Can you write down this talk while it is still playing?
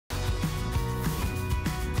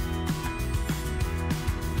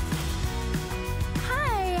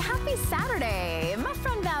Saturday. My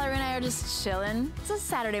friend Valerie and I are just chilling. It's a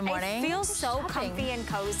Saturday morning. It feels so comfy and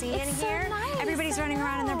cozy in here. So nice. Everybody's running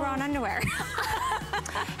around in their bra and underwear.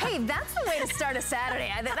 Hey, that's the way to start a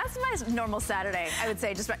Saturday. That's my normal Saturday, I would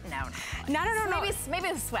say. Just no. Maybe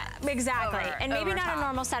a sweat. Exactly. And maybe not a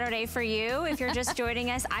normal Saturday for you. If you're just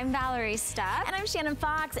joining us, I'm Valerie Stuck. And I'm Shannon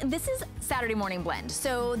Fox. And this is Saturday Morning Blend.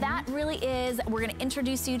 So that really is, we're going to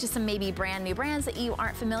introduce you to some maybe brand new brands that you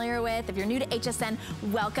aren't familiar with. If you're new to HSN,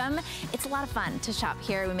 welcome. It's a lot of fun to shop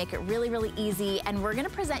here. We make it really, really easy. And we're going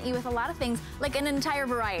to present you with a lot of things, like an entire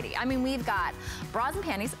variety. I mean, we've got bras and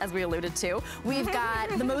panties, as we alluded to. We've got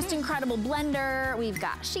the most incredible blender. We've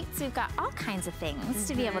got sheets. We've got all kinds of things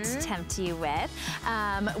to be able to tempt you with.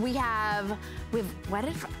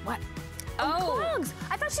 What? Oh, clogs.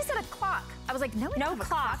 I thought she said a clock. I was like, no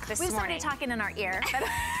clock this morning. We have somebody talking in our ear. But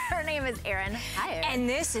her name is Erin. Hi, Erin. And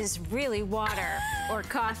this is really water or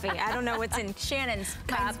coffee. I don't know what's in Shannon's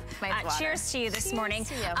cup. Mine's cheers to you this morning.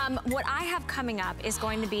 To you. What I have coming up is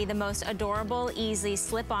going to be the most adorable, easy,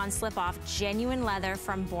 slip-on, slip-off, genuine leather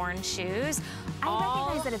from Born shoes. I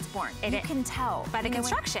recognize that it's Born. You can tell. By the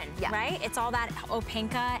construction, right? It's all that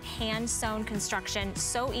Openka hand-sewn construction.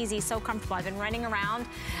 So easy, so comfortable. I've been running around,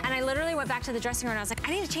 and I literally went back to the dressing room and I was like,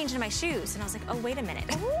 I need to change into my shoes. And I was like, oh, wait a minute.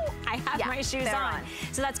 I have my shoes on.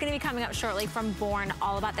 So that's going to be coming up shortly from Born.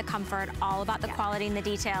 All about the comfort, all about the quality and the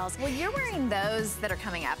details. Well, you're wearing those that are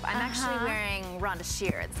coming up. I'm actually wearing Rhonda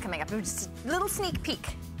Shear that's coming up. Just a little sneak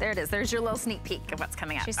peek. There it is. There's your little sneak peek of what's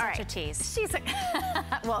coming up. She's such a tease.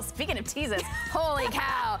 Well, speaking of teases, holy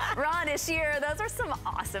cow, Rhonda Shear. Those are some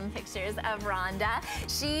awesome pictures of Rhonda.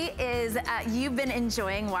 She is, you've been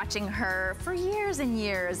enjoying watching her for years and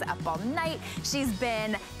years, up all night. She's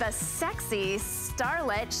been the sexy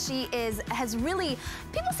starlet. She has really,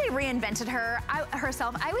 people say reinvented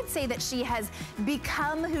herself. I would say that she has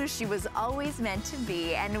become who she was always meant to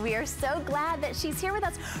be, and we are so glad that she's here with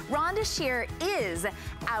us. Rhonda Shear is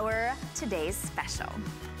our today's special.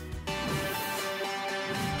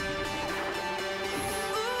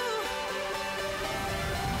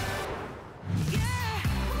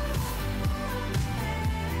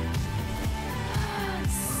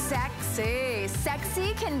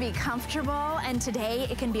 Sexy can be comfortable, and today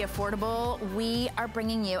it can be affordable. We are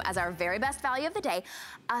bringing you, as our very best value of the day,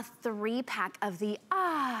 a 3-pack of the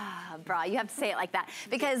bra. You have to say it like that,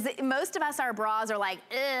 because most of us, our bras are like,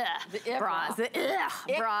 bras,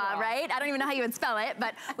 bra, right? I don't even know how you would spell it,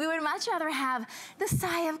 but we would much rather have the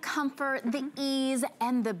sigh of comfort, the ease,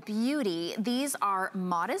 and the beauty. These are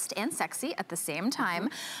modest and sexy at the same time.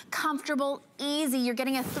 Comfortable, easy. You're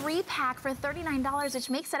getting a 3-pack for $39, which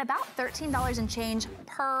makes it about $13 and change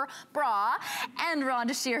per bra. And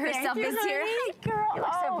Rhonda Shear herself is here. Hi, girl. You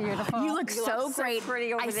look so beautiful. You look so great.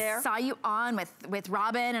 Pretty over there. I saw you on with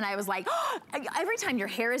Robin, and I was like, oh, every time your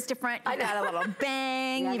hair is different, you got a little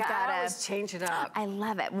bang. Yeah, you've got to always change it up. I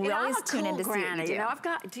love it. We always tune in to see what you do. You know,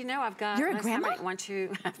 I've got. You're a grandma?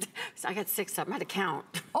 I got 6 of them. I had to count.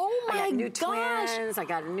 Oh my gosh. I got new twins. I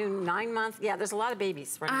got a new 9-month. Yeah, there's a lot of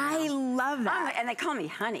babies running around. I love that. And they call me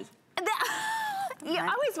Honey.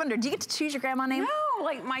 I always wondered, do you get to choose your grandma name? No,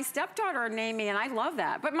 like my stepdaughter named me, and I love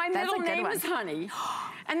that. But my middle name is Honey.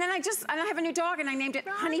 And then I have a new dog, and I named it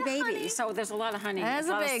Honey Baby. Honey. So there's a lot of honey. There's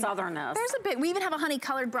a lot of southernness. We even have a honey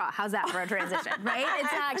colored bra. How's that for a transition, right?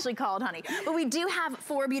 It's actually called Honey. But we do have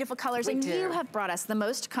 4 beautiful colors, and you have brought us the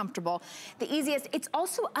most comfortable, the easiest. It's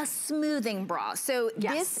also a smoothing bra. So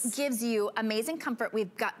this gives you amazing comfort.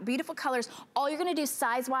 We've got beautiful colors. All you're gonna do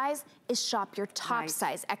size-wise is shop your top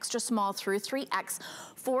size, extra small through 3X.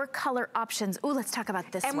 4 color options. Ooh, let's talk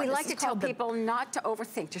about this one. And we like to tell people not to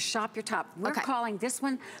overthink, to shop your top. We're calling this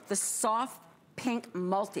one the soft pink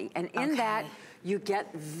multi. And in that, you get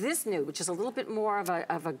this nude, which is a little bit more of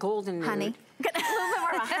a golden nude. Honey. A little bit more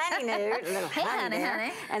of a honey nude. A little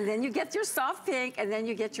honey. And then you get your soft pink, and then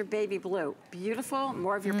you get your baby blue. Beautiful,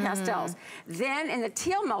 more of your pastels. Then in the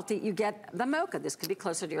teal multi, you get the mocha. This could be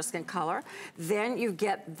closer to your skin color. Then you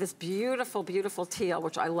get this beautiful, beautiful teal,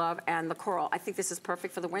 which I love, and the coral. I think this is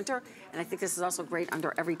perfect for the winter, and I think this is also great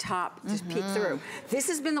under every top to peek through. This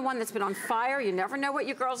has been the one that's been on fire. You never know what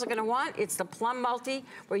your girls are gonna want. It's the plum multi,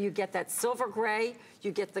 where you get that silver gray,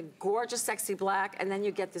 you get the gorgeous, sexy black, and then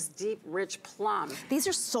you get this deep, rich plum. These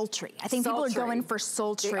are sultry. I think people are going for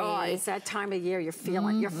sultry. They are. It's that time of year. You're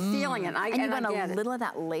feeling it. And you want a little of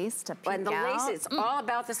that lace to peek out. And the lace, it's all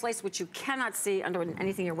about this lace, which you cannot see under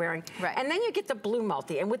anything you're wearing. Right. And then you get the blue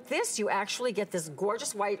multi. And with this, you actually get this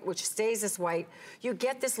gorgeous white, which stays this white. You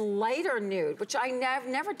get this lighter nude, which I've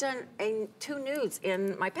never done two nudes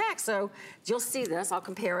in my pack. So you'll see this. I'll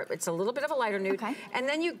compare it. It's a little bit of a lighter nude. Okay. And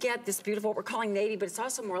then you get this beautiful, what we're calling navy, but it's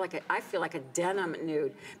also more like I feel like a denim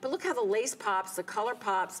nude. But look how the lace pops, the color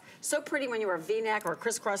pops. So pretty when you wear a V-neck or a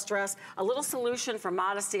crisscross dress. A little solution for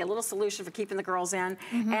modesty, a little solution for keeping the girls in.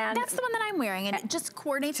 And that's the one that I'm wearing, and it just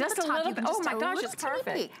coordinates just with the top. A little bit. Oh my gosh, it's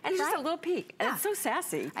perfect. Peek, and it's just a little peek. And it's so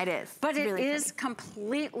sassy. It is. But it is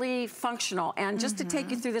completely functional. And just to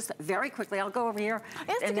take you through this very quickly, I'll go over here.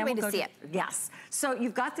 It's a good way to see it. Yes. So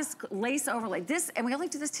you've got this lace overlay. And we only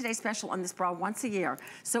do this Today Special on this bra once a year.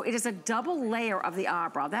 So it is a double layer of the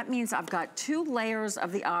bra. That means I've got 2 layers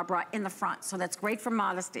of the bra in the front. So that's great for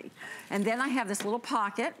modesty. And then I have this little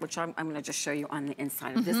pocket, which I'm going to just show you on the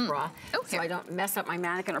inside of this bra. So I don't mess up my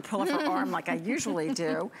mannequin or pull up her arm like I usually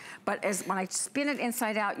do. But when I spin it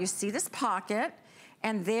inside out, you see this pocket,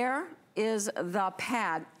 and there is the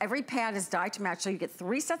pad. Every pad is dyed to match, so you get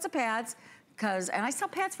 3 sets of pads. And I sell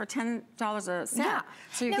pads for $10 a set. Yeah.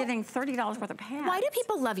 So you're getting $30 worth of pads. Why do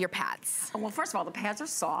people love your pads? Well, first of all, the pads are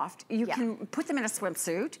soft. You can put them in a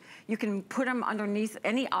swimsuit. You can put them underneath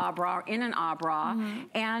any bra or in an bra.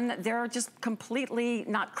 And they're just completely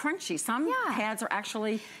not crunchy. Some pads are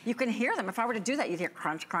actually, you can hear them. If I were to do that, you'd hear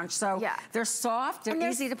crunch, crunch. So they're soft. They're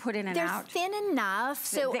easy to put in and out. They're thin enough.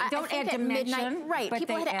 So they don't add dimension. Right.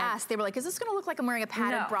 People had asked. They were like, is this going to look like I'm wearing a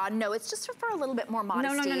padded bra? No, it's just for a little bit more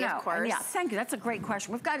modesty, of course. Yeah, thank you. That's a great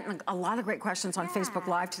question. We've gotten a lot of great questions on Facebook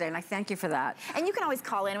Live today, and I thank you for that. And you can always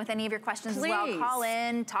call in with any of your questions as well. Call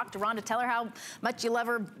in, talk to Rhonda, tell her how much you love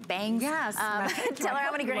her bangs. Yes. Tell her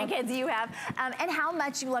how many grandkids you have, and how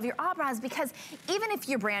much you love your bras, because even if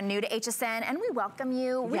you're brand new to HSN, and we welcome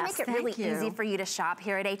you, we make it really easy for you to shop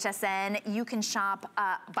here at HSN. You can shop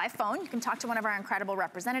by phone. You can talk to one of our incredible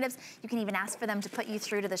representatives. You can even ask for them to put you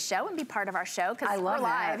through to the show and be part of our show, because we're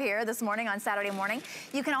live here this morning on Saturday morning.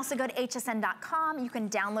 You can also go to hsn.com. You can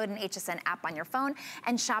download an HSN app on your phone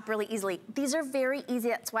and shop really easily. These are very easy.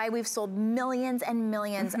 That's why we've sold millions and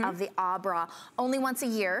millions of the bra. Only once a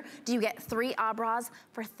year do you get 3 bras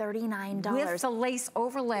for $39. With the lace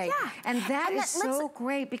overlay. Yeah. And that is so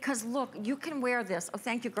great, because look, you can wear this. Oh,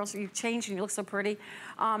 thank you, girls. You've changed and you look so pretty.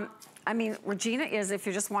 I mean, Regina is, if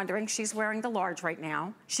you're just wondering, she's wearing the large right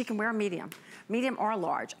now. She can wear a medium or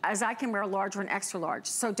large, as I can wear a large or an extra large.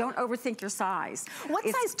 So don't overthink your size. What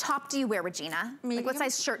size top do you wear, Regina? Medium. Like, what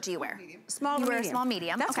size shirt do you wear? Small to medium. You wear a small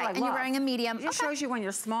medium. That's what I love. And you're wearing a medium. It shows you when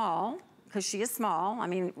you're small, because she is small. I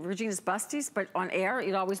mean, Regina's busties, but on air,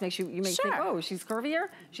 it always makes you think, oh, she's curvier.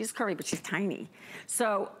 She's curvy, but she's tiny.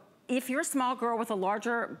 So if you're a small girl with a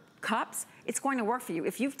larger cups, it's going to work for you.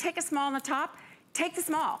 If you take a small on the top, take the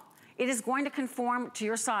small. It is going to conform to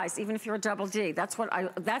your size, even if you're a double D.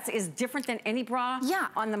 That is different than any bra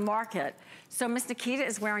on the market. So Miss Nikita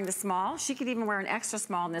is wearing the small. She could even wear an extra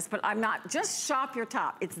small in this, but I'm not. Just shop your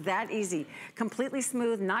top. It's that easy. Completely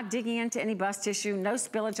smooth, not digging into any bust tissue, no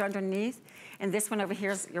spillage underneath. And this one over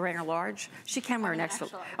here, you're wearing a large. She can wear an extra.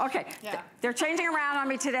 Okay, they're changing around on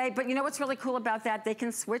me today, but you know what's really cool about that? They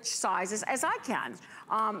can switch sizes, as I can.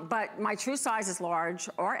 But my true size is large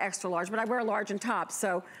or extra large, but I wear a large and top,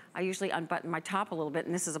 so I usually unbutton my top a little bit,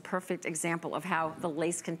 and this is a perfect example of how the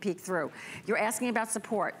lace can peek through. You're asking about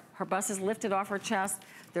support. Her bust is lifted off her chest.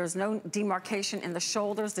 There's no demarcation in the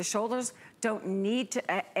shoulders. The shoulders don't need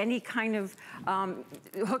any kind of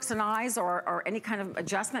hooks and eyes or any kind of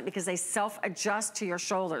adjustment, because they self-adjust to your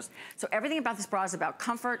shoulders. So everything about this bra is about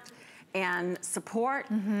comfort and support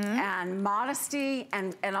and modesty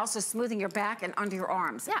and also smoothing your back and under your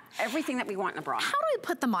arms. Yeah. Everything that we want in a bra. How do we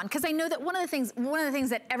put them on? Because I know that one of the things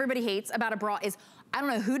that everybody hates about a bra is, I don't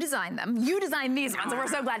know who designed them. You designed these ones, and we're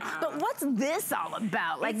so glad. But what's this all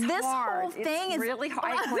about? Like, this whole thing is really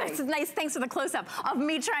hard. This is nice. Thanks for the close-up of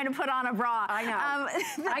me trying to put on a bra. I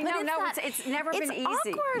know. I know. It's never been easy.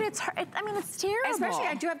 It's awkward. I mean, it's terrible. Especially,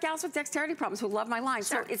 I do have gals with dexterity problems who love my line.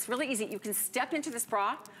 So it's really easy. You can step into this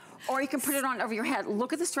bra, or you can put it on over your head.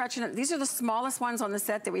 Look at the stretch in it. These are the smallest ones on the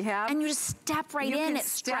set that we have. And you just step right in. It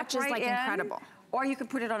stretches like incredible. or you can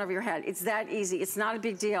put it on over your head. It's that easy. It's not a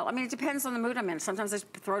big deal. I mean, it depends on the mood I'm in. Sometimes I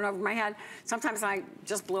throw it over my head. Sometimes I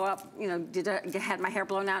just blow up, you know, had my hair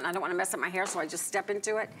blown out and I don't want to mess up my hair, so I just step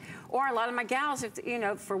into it. Or a lot of my gals, if, you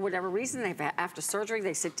know, for whatever reason, after surgery,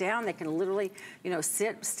 they sit down, they can literally, you know,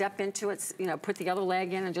 step into it, you know, put the other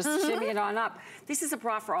leg in and just shimmy it on up. This is a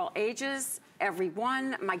bra for all ages.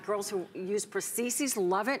 Everyone. My girls who use prostheses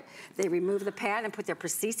love it. They remove the pad and put their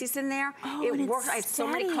prostheses in there. Oh, it works. I had so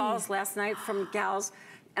many calls last night from gals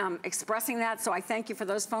expressing that, so I thank you for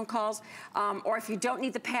those phone calls. Or if you don't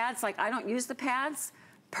need the pads, like I don't use the pads,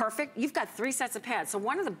 perfect. You've got 3 sets of pads. So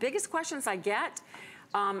one of the biggest questions I get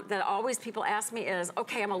that always people ask me is,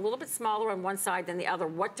 okay, I'm a little bit smaller on one side than the other.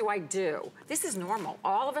 What do I do? This is normal.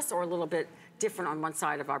 All of us are a little bit different on one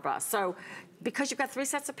side of our bust. So because you've got 3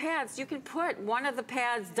 sets of pads, you can put one of the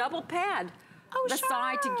pads, double pad, the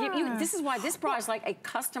side to give you. This is why this bra is like a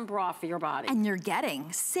custom bra for your body. And you're getting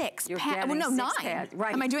 6 pads. Well, no, 9. Pads.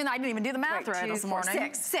 Right. Am I doing that? I didn't even do the math right this morning.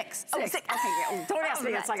 6. 6. Oh, 6. Okay, yeah. Don't ask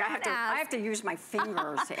me. It's like I have to use my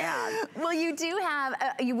fingers to add. Well, you do have,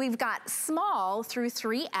 we've got small through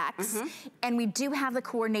 3X, and we do have the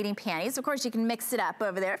coordinating panties. Of course, you can mix it up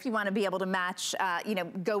over there if you want to be able to match, you know,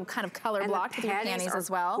 go kind of color blocked with your panties as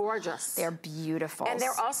well. Gorgeous. They're beautiful. And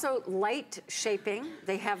they're also light shaping.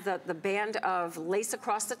 They have the band of lace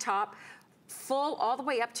across the top, full all the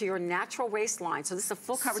way up to your natural waistline. So this is a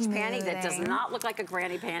full coverage panty that does not look like a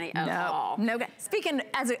granny panty at all. No, speaking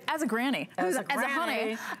as a granny, as a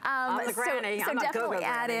honey, I'm the granny. So definitely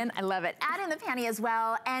add in, I love it, add in the panty as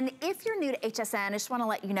well. And if you're new to HSN, I just want to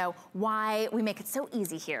let you know why we make it so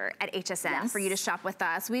easy here at HSN for you to shop with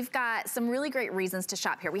us. We've got some really great reasons to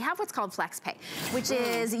shop here. We have what's called FlexPay, which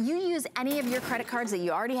is you use any of your credit cards that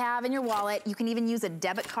you already have in your wallet. You can even use a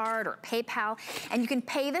debit card or PayPal, and you can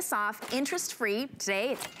pay this off interest-free.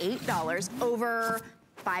 Today it's $8 over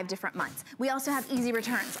 5 different months. We also have easy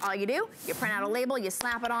returns. All you do, you print out a label, you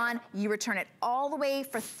slap it on, you return it all the way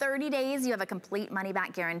for 30 days. You have a complete money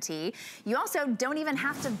back guarantee. You also don't even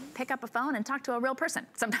have to pick up a phone and talk to a real person.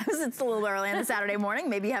 Sometimes it's a little early on a Saturday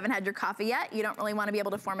morning. Maybe you haven't had your coffee yet. You don't really want to be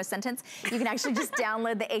able to form a sentence. You can actually just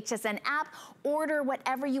download the HSN app, order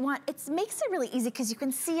whatever you want. It makes it really easy because you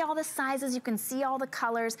can see all the sizes, you can see all the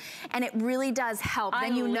colors, and it really does help.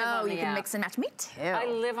 Then you know you can mix and match. Me too. I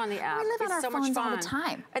live on the app. We live on our phones all the time.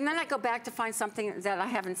 And then I go back to find something that I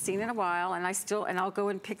haven't seen in a while, and I'll go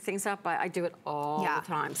and pick things up. I do it all the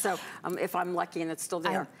time. So if I'm lucky and it's still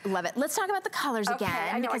there. I love it. Let's talk about the colors again.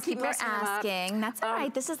 I know, because people are asking. That's all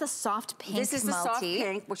right. This is the soft pink This is the soft multi.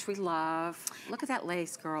 pink, which we love. Look at that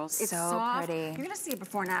lace, girls. It's so soft. pretty. You're gonna see a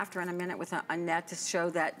before and after in a minute with a net to show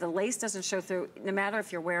that the lace doesn't show through, no matter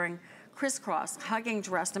if you're wearing crisscross, hugging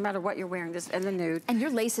dress, no matter what you're wearing, this and the nude. And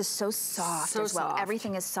your lace is so soft as well.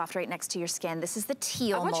 Everything is soft right next to your skin. This is the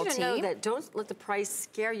teal multi. I want you to know that don't let the price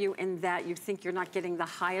scare you in that you think you're not getting the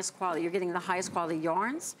highest quality. You're getting the highest quality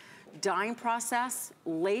yarns, dyeing process,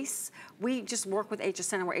 lace. We just work with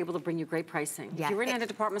HSN and we're able to bring you great pricing. Yeah. If you were in a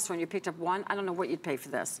department store and you picked up one, I don't know what you'd pay for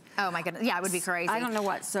this. Oh my goodness, yeah, it would be crazy. I don't know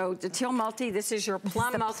what. So the teal multi, this is your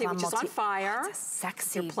plum multi, which is on fire. It's a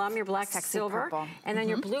sexy, your plum, your black, silver. Purple. And then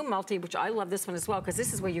your blue multi, which I love this one as well, because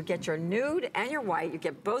this is where you get your nude and your white. You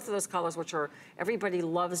get both of those colors, which are, everybody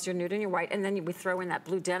loves your nude and your white. And then we throw in that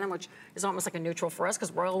blue denim, which is almost like a neutral for us,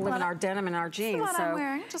 because we're all living our denim and our jeans. What I'm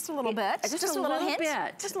wearing, just a little bit. Just a little hint.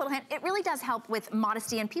 Just a little hint. It really does help with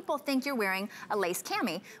modesty, and people think you're wearing a lace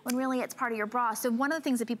cami when really it's part of your bra. So one of the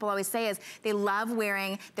things that people always say is they love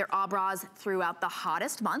wearing their bras throughout the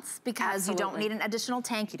hottest months because you don't need an additional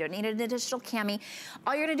tank, you don't need an additional cami.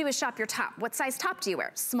 All you're gonna do is shop your top. What size top do you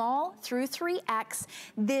wear? Small through 3X.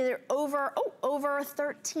 They're over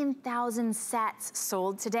 13,000 sets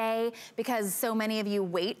sold today because so many of you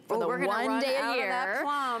wait for the one day a year. That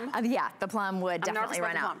plum. Yeah, the plum would definitely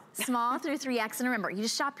run out. Small through 3X, and remember, you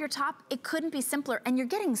just shop your top. It couldn't be simpler, and you're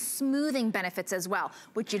getting smoothing benefits as well,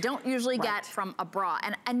 which you don't usually get from a bra.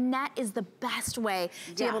 And a net is the best way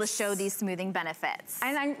to be able to show these smoothing benefits.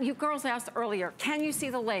 And you girls asked earlier, can you see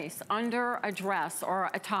the lace under a dress or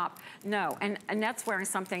a top? No, and Annette's wearing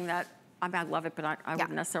something that I love it, but I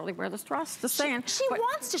wouldn't necessarily wear this dress. Just saying. She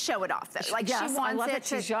wants to show it off, though. Like, yes, she wants I love it.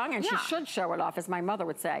 She's young, and she should show it off, as my mother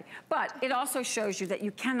would say. But it also shows you that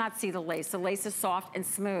you cannot see the lace. The lace is soft and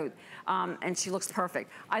smooth, and she looks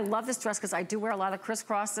perfect. I love this dress because I do wear a lot of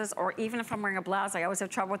crisscrosses, or even if I'm wearing a blouse, I always have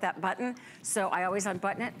trouble with that button, so I always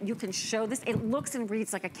unbutton it. You can show this. It looks and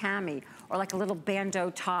reads like a cami or like a little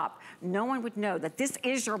bandeau top. No one would know that this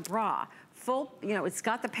is your bra full, you know, it's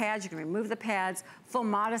got the pads, you can remove the pads, full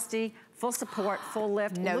modesty, full support, full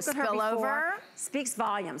lift. No Look at her spillover. before, speaks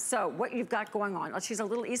volumes. So what you've got going on, she's a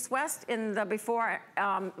little east-west in the before,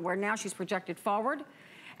 where now she's projected forward.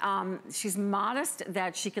 She's modest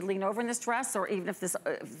that she could lean over in this dress, or even if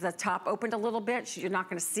the top opened a little bit, you're not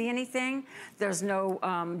gonna see anything. There's no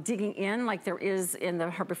digging in like there is in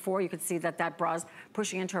her before. You could see that bra's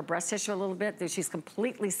pushing into her breast tissue a little bit. She's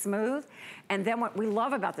completely smooth. And then what we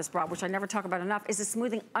love about this bra, which I never talk about enough, is the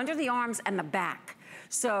smoothing under the arms and the back.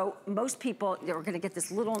 So most people are gonna get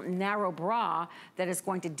this little narrow bra that is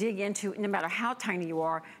going to dig into, no matter how tiny you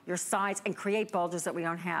are, your sides and create bulges that we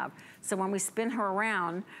don't have. So when we spin her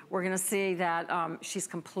around, we're gonna see that she's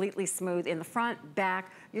completely smooth in the front,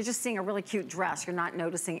 back. You're just seeing a really cute dress. You're not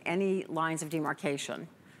noticing any lines of demarcation.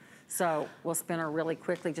 So we'll spin her really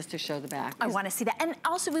quickly just to show the back. I want to see that. And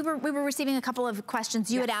also we were receiving a couple of questions.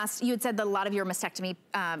 You had asked, you had said that a lot of your mastectomy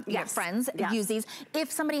you know, friends use these. If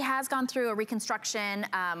somebody has gone through a reconstruction,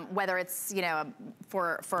 whether it's, you know,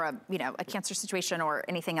 for a, you know, a cancer situation or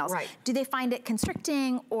anything else, do they find it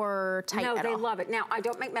constricting or tight at all? No, they love it. Now, I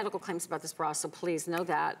don't make medical claims about this bra, so please know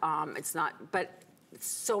that. It's not, but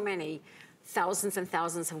so many thousands and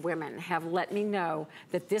thousands of women have let me know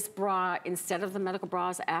that this bra, instead of the medical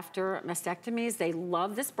bras after mastectomies, they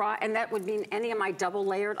love this bra, and that would mean any of my double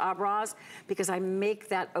layered bras, because I make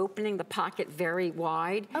that opening, the pocket, very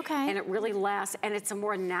wide. Okay. And it really lasts, and it's a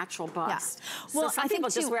more natural bust. Yeah. Well, so some people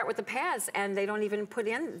just wear it with the pads, and they don't even put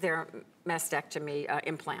in their mastectomy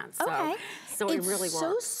implants. So it really works. It's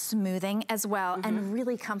so smoothing as well, and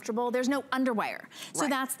really comfortable. There's no underwire. So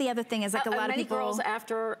that's the other thing, is like a lot of people. Many girls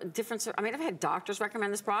after different, I mean, I've had doctors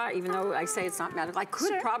recommend this bra, even though I say it's not medical. I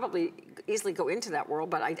could probably easily go into that world,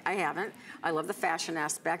 but I haven't. I love the fashion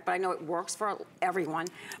aspect, but I know it works for everyone.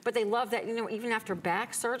 But they love that, you know, even after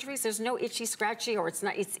back surgeries, there's no itchy, scratchy, or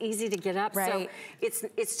it's easy to get up. So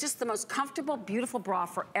it's just the most comfortable, beautiful bra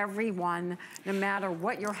for everyone, no matter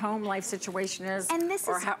what your home life situation is, and this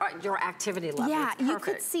or how, your activity level. Yeah, you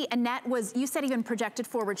could see Annette was, you said even projected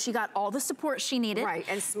forward, she got all the support she needed. Right,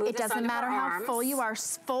 and smooth. It doesn't matter how full you are,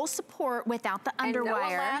 full support without the underwire. And no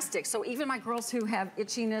elastic. So even my girls who have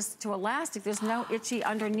itchiness to elastic, there's no itchy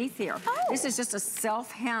underneath here. This is just a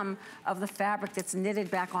self-hem of the fabric that's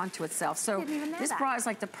knitted back onto itself. So this bra is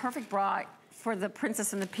like the perfect bra for the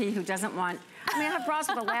princess and the pea who doesn't want, I mean, I have bras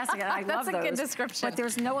with elastic, and I love those. That's a good description. But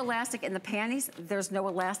there's no elastic in the panties. There's no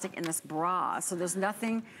elastic in this bra. So there's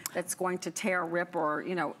nothing that's going to tear, rip, or,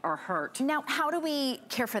 you know, or hurt. Now, how do we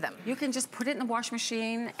care for them? You can just put it in the washing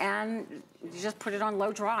machine, and you just put it on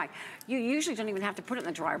low dry. You usually don't even have to put it in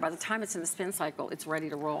the dryer. By the time it's in the spin cycle, it's ready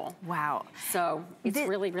to roll. Wow. So it's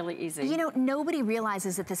really, really easy. You know, nobody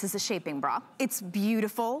realizes that this is a shaping bra. It's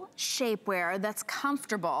beautiful shapewear that's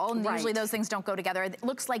comfortable. And usually those things don't go together. It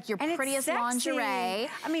looks like your prettiest lingerie. I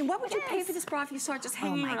mean, what would you pay for this bra if you saw it just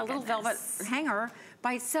hanging on a little velvet hanger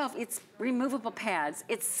by itself? It's removable pads.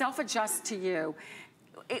 It self-adjusts to you.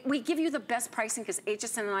 We give you the best pricing because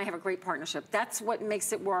HSN and I have a great partnership. That's what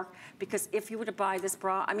makes it work, because if you were to buy this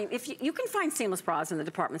bra, I mean, if you can find seamless bras in the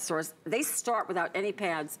department stores. They start without any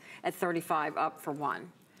pads at $35 up for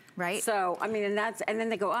one. Right. So, I mean, and then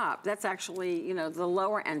they go up. That's actually, you know, the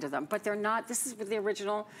lower end of them. But they're not, this is with the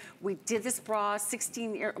original. We did this bra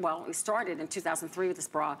 16 years, well, we started in 2003 with this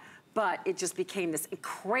bra, but it just became this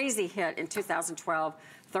crazy hit in 2012.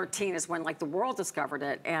 13 is when like the world discovered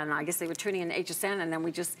it, and I guess they were tuning in HSN, and then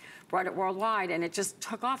we just brought it worldwide, and it just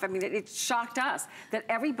took off. I mean, it shocked us that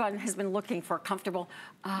everyone has been looking for a comfortable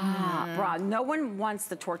bra. No one wants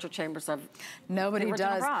the torture chambers of Nobody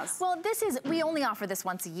does. Bras. Well, this is, we only offer this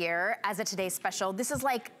once a year as a today's special. This is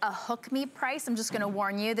like a hook me price. I'm just gonna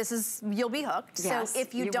warn you, this is, you'll be hooked. Yes, so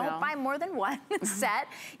if you don't buy more than one set,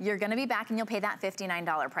 you're gonna be back and you'll pay that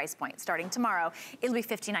 $59 price point. Starting tomorrow, it'll be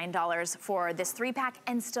 $59 for this 3-pack,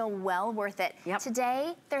 and still well worth it.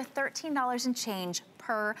 Today, they're $13 and change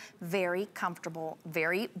per very comfortable,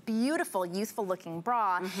 very beautiful, youthful looking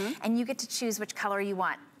bra, and you get to choose which color you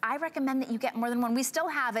want. I recommend that you get more than one. We still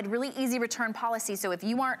have a really easy return policy, so if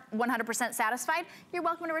you aren't 100% satisfied, you're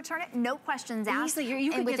welcome to return it, no questions asked. Easily,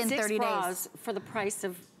 you can get 6 bras for the price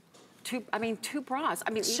of two bras.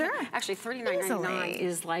 I mean, actually $39.99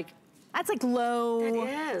 is like, that's like low.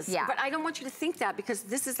 It is. Yeah. But I don't want you to think that, because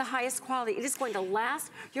this is the highest quality. It is going to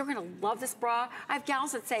last. You're going to love this bra. I have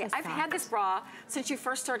gals that say, I've had this bra since you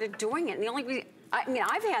first started doing it. And the only I mean,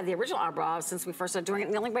 I've had the original our bra since we first started doing it,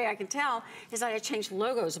 and the only way I can tell is that I changed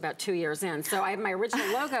logos about 2 years in. So I have my original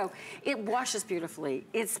logo. It washes beautifully.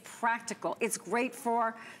 It's practical. It's great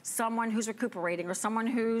for someone who's recuperating or someone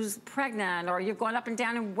who's pregnant or you've gone up and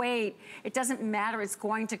down in weight. It doesn't matter. It's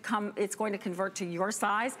going to convert to your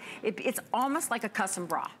size. It's almost like a custom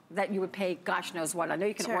bra that you would pay gosh knows what. I know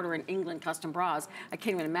you can order in England custom bras. I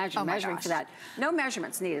can't even imagine measuring for that. No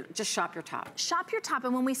measurements needed. Just shop your top. Shop your top,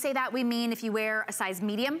 and when we say that, we mean if you wear a size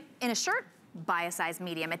medium in a shirt, buy a size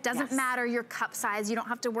medium. It doesn't matter your cup size. You don't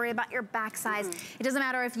have to worry about your back size. It doesn't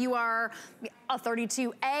matter if you are a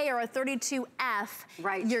 32A or a 32F.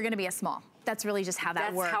 Right. You're gonna be a small. That's really just how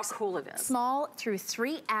that works. That's how cool it is. Small through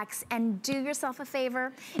 3X, and do yourself a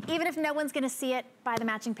favor, even if no one's gonna see it, buy the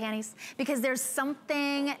matching panties, because there's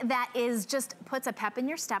something that is just puts a pep in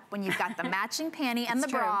your step when you've got the matching panty and the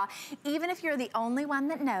bra, even if you're the only one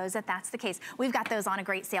that knows that that's the case. We've got those on a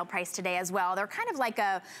great sale price today as well. They're kind of like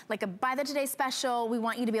a buy the today special. We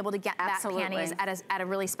want you to be able to get that panties at a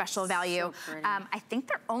really special value. So I think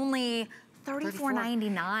they're only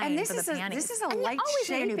 $34.99 and this for the panties. This is a light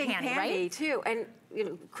shaping panty, right? Too. And you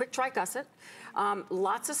know, quick dry gusset.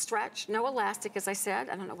 Lots of stretch, no elastic, as I said.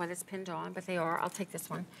 I don't know why that's pinned on, but they are. I'll take this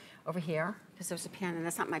one over here because there's a pin, and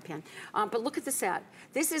that's not my pin. But look at the set.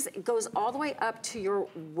 It goes all the way up to your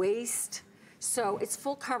waist. So it's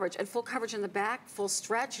full coverage, and full coverage in the back, full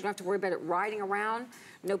stretch. You don't have to worry about it riding around.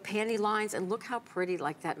 No panty lines, and look how pretty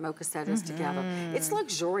like that mocha set is together. It's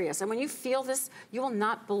luxurious, and when you feel this, you will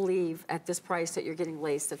not believe at this price that you're getting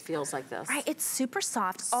lace that feels like this. Right, it's super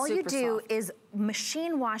soft. All you do is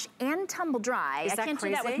machine wash and tumble dry. I can't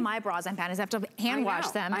do that with my bras and panties. I have to hand wash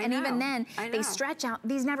them, and even then, they stretch out.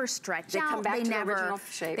 These never stretch out. Come back to their original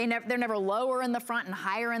shape. They're never lower in the front and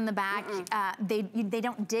higher in the back. They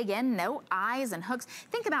don't dig in, no eyes and hooks.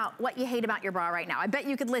 Think about what you hate about your bra right now. I bet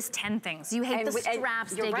you could list 10 things. You hate the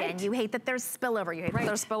straps dig in. You hate that there's spillover. You hate that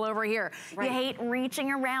there's spillover here. You hate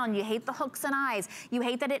reaching around. You hate the hooks and eyes. You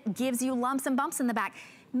hate that it gives you lumps and bumps in the back.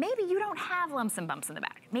 Maybe you don't have lumps and bumps in the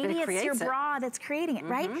back. Maybe it's your bra that's creating it,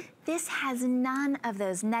 right? This has none of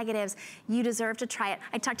those negatives. You deserve to try it.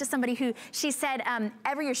 I talked to somebody who, she said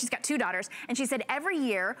every year, she's got 2 daughters, and she said every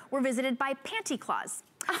year we're visited by panty claws.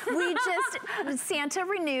 Santa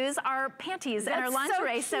renews our panties and our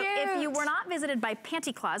lingerie. So if you were not visited by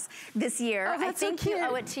panty claws this year, I think you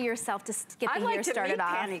owe it to yourself to get the year started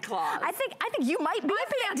off. Panty claws. I think you might be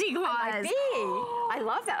panty claws. I might be. I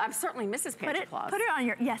love that. I'm certainly Mrs. Panty Claus. Put it on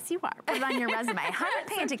your, yes you are. Put it on your resume. 100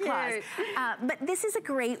 panty claws. But this is a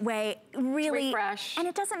great way, really. Refresh. And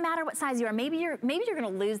it doesn't matter what size you are. Maybe you're gonna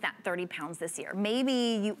lose that 30 pounds this year.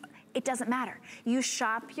 It doesn't matter. You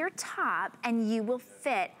shop your top and you will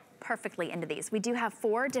fit perfectly into these. We do have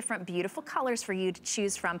 4 different beautiful colors for you to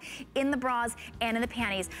choose from in the bras and in the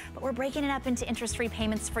panties, but we're breaking it up into interest-free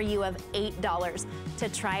payments for you of $8 to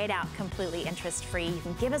try it out completely interest-free. You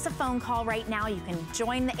can give us a phone call right now. You can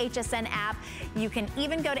join the HSN app. You can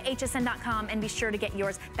even go to hsn.com and be sure to get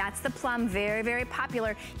yours. That's the plum, very, very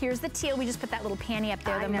popular. Here's the teal. We just put that little panty up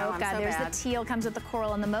there, the mocha. There's the teal, comes with the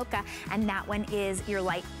coral and the mocha, and that one is your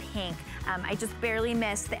light pink. I just barely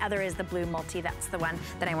missed. The other is the blue multi. That's the one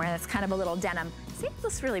that I'm wearing. That's kind of a little denim. See, it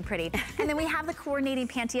looks really pretty. And then we have the coordinating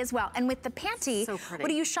panty as well. And with the panty, what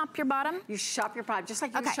do you shop your bottom? You shop your bottom, just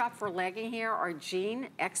like you shop for legging here or jean,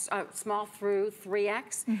 small through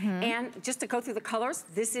 3X. And just to go through the colors,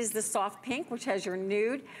 this is the soft pink, which has your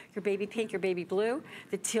nude, your baby pink, your baby blue.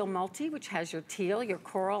 The teal multi, which has your teal, your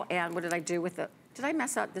coral, and what did I do with it? Did I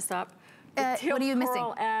mess this up? What are you missing?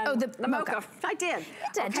 Oh, the mocha. I did. You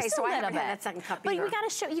did, okay, just so a I little bit. That second cup but either. you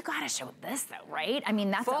gotta show this though, right? I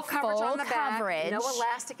mean, that's full a coverage full on the coverage. Back, no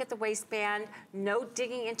elastic at the waistband, no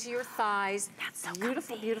digging into your thighs. That's so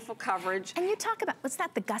beautiful, comfy. beautiful coverage. And you talk about, what's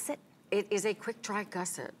that, the gusset? It is a quick dry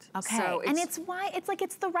gusset. Okay, so and it's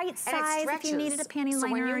the right size if you needed a panty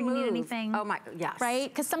liner or you need anything. Oh my, yes. Right?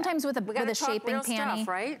 Because sometimes with a shaping panty. Stuff,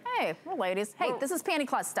 right? Hey, well ladies, hey, this is panty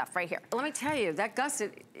class stuff right here. Let me tell you, that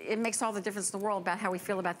gusset, it makes all the difference in the world about how we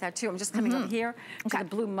feel about that too. I'm just coming over here to the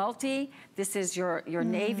blue multi. This is your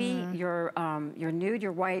navy, your nude,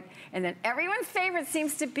 your white, and then everyone's favorite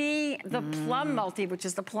seems to be the plum multi, which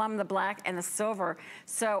is the plum, the black, and the silver.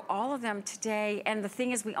 So all of them today, and the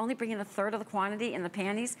thing is we only bring in 1/3 of the quantity in the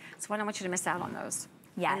panties, so I don't want you to miss out on those.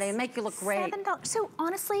 Yes. And they make you look great. $7. So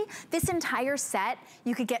honestly, this entire set,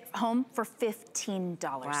 you could get home for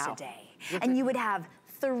 $15 a day. And you would have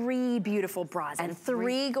 3 beautiful bras and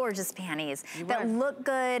 3 gorgeous panties that look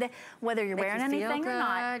good, whether you're wearing anything or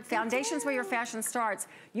not. Foundation's where your fashion starts.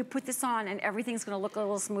 You put this on and everything's gonna look a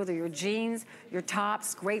little smoother. Your jeans, your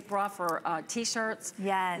tops, great bra for t-shirts.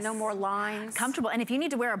 Yes. No more lines. Comfortable, and if you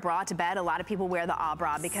need to wear a bra to bed, a lot of people wear the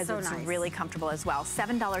bra because So it's nice. really comfortable as well.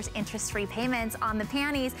 $7 interest-free payments on the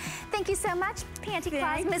panties. Thank you so much, Panty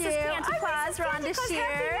Claus, Mrs. Panty Claus, Rhonda Shear.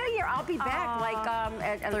 Happy New Year. I'll be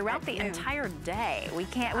back throughout the entire day. We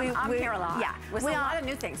can't. I'm here a lot. Yeah, with a lot of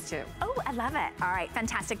new things too. Oh, I love it. All right,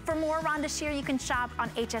 fantastic. For more Rhonda Shear, you can shop on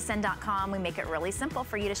hsn.com. We make it really simple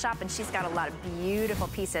for you to shop, and she's got a lot of beautiful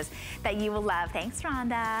pieces that you will love. Thanks,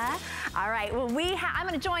 Rhonda. All right, well, I'm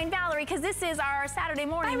going to join Valerie because this is our Saturday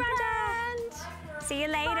morning. Bye, Rhonda. See you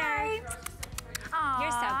later. Bye. Aww,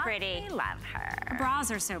 You're so pretty. I love her. Her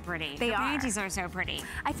bras are so pretty. They Her are. panties are so pretty.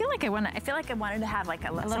 I feel like I wanted to have like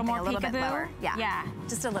a little more a little bit peekaboo? lower. Yeah. Yeah.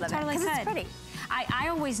 Just a little Totally bit. Because it's could. pretty. I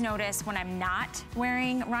always notice when I'm not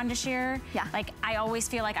wearing Rhonda Shear, like I always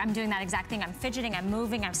feel like I'm doing that exact thing. I'm fidgeting, I'm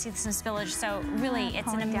moving, I'm seeing some spillage. So really,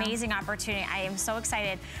 it's an amazing opportunity. I am so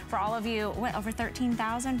excited for all of you. What, over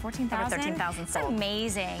 13,000, 14,000? Over 13,000 sold. It's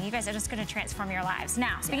amazing. You guys are just gonna transform your lives.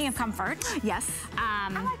 Now, speaking of comfort. Yes. I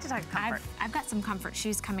like to talk comfort. I've got some comfort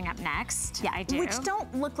shoes coming up next. Yeah, I do. Which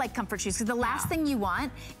don't look like comfort shoes, because the last thing you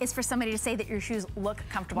want is for somebody to say that your shoes look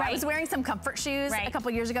comfortable. I was wearing some comfort shoes a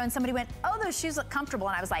couple years ago, and somebody went, oh, those shoes look comfortable.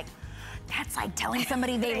 And I was like, that's like telling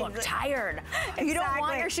somebody they look tired. You don't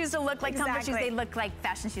want your shoes to look like comfort shoes. They look like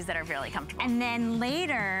fashion shoes that are really comfortable. And then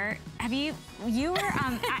later, you were,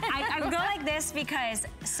 I go like this because,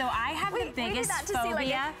 so I have the biggest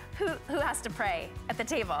phobia. See, like, who has to pray at the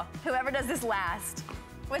table? Whoever does this last.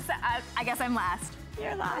 What's that? I guess I'm last.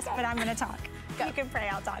 You're last, but I'm gonna talk. You can pray,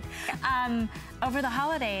 I'll talk. Over the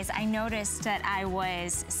holidays, I noticed that I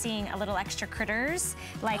was seeing a little extra critters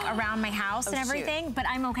like around my house and everything, but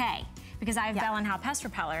I'm okay. Because I have Bell and Hal pest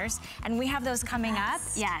repellers, and we have those coming up.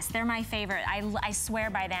 Yes, they're my favorite. I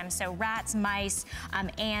swear by them. So rats, mice,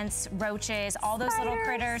 ants, roaches, all those little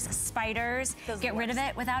critters, spiders, get rid of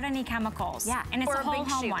it without any chemicals. Yeah, and it's a whole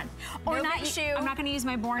home one. Or not shoe. I'm not gonna use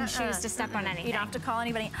my Born shoes to step on anything. You don't have to call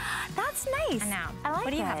anybody. That's nice. I know. I like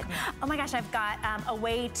what do you it. have? Oh my gosh, I've got a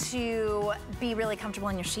way to be really comfortable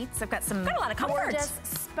in your sheets. I've got some a lot of gorgeous,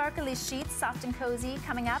 sparkly sheets, soft and cozy,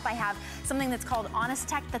 coming up. I have something that's called Honest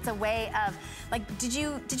Tech. That's a way of, like, did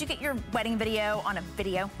you get your wedding video on a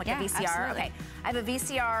video, like a VCR? Absolutely. Okay, I have a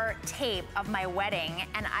VCR tape of my wedding,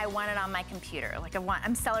 and I want it on my computer. Like,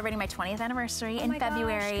 I'm celebrating my 20th anniversary in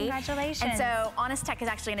February. Gosh, congratulations. And so Honest Tech is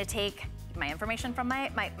actually going to take my information from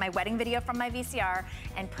my wedding video from my VCR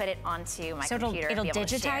and put it onto my computer. It'll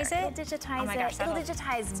digitize it? It'll digitize oh my gosh, It'll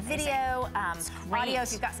digitize video, audio.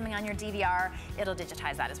 If you've got something on your DVR, it'll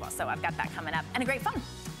digitize that as well. So I've got that coming up, and a great phone.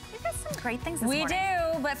 We've got some great things this morning. We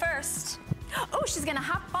do, but first. Oh, she's gonna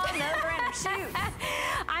hop on over in her shoes.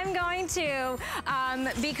 I'm going to,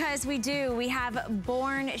 because we have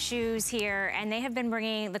Born shoes here, and they have been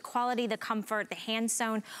bringing the quality, the comfort, the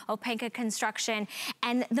hand-sewn Openka construction,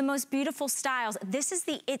 and the most beautiful styles. This is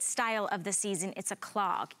the it style of the season. It's a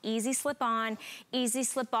clog. Easy slip on, easy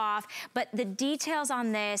slip off, but the details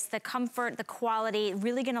on this, the comfort, the quality,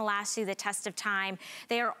 really gonna last you the test of time.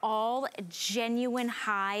 They are all genuine,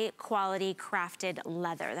 high-quality crafted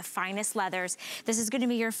leather, the finest leather. This is going to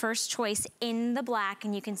be your first choice in the black,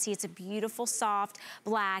 and you can see it's a beautiful, soft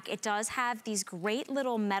black. It does have these great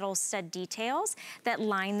little metal stud details that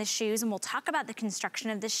line the shoes, and we'll talk about the construction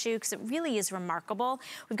of this shoe because it really is remarkable.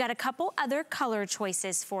 We've got a couple other color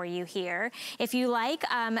choices for you here. If you like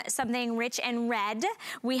something rich and red,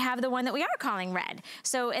 we have the one that we are calling red.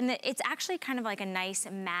 So, it's actually kind of like a nice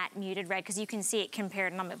matte muted red because you can see it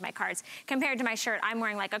compared, and I'll move my cards, compared to my shirt. I'm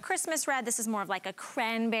wearing like a Christmas red. This is more of like a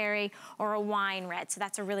cranberry or a wine red, so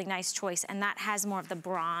that's a really nice choice, and that has more of the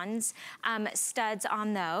bronze studs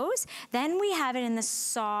on those. Then we have it in the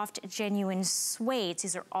soft, genuine suede.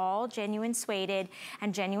 These are all genuine suede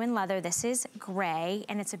and genuine leather. This is gray,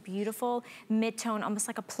 and it's a beautiful mid-tone, almost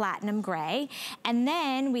like a platinum gray. And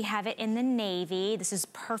then we have it in the navy. This is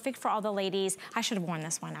perfect for all the ladies. I should have worn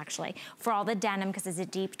this one, actually, for all the denim because it's a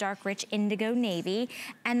deep, dark, rich indigo navy.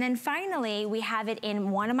 And then finally, we have it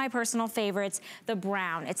in one of my personal favorites, the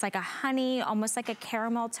brown. It's like a honey mahogany, almost like a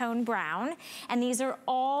caramel tone brown. And these are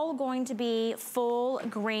all going to be full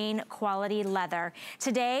grain quality leather.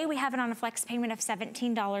 Today, we have it on a flex payment of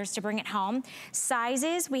 $17 to bring it home.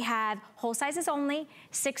 Sizes, we have whole sizes only,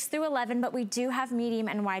 6 through 11, but we do have medium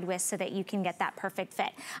and wide width so that you can get that perfect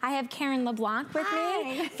fit. I have Karen LeBlanc with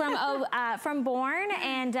me from Born,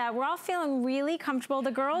 and we're all feeling really comfortable.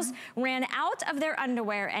 The girls ran out of their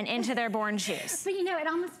underwear and into their Born shoes. But you know, it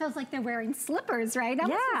almost feels like they're wearing slippers, right? It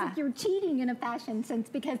almost feels like you're cheating in a fashion sense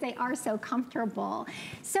because they are so comfortable.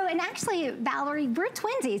 So, and actually, Valerie, we're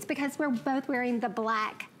twinsies because we're both wearing the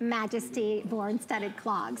black Majesty Born studded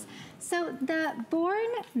clogs. So the Born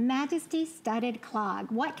Majesty studded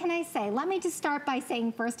clog, what can I say? Let me just start by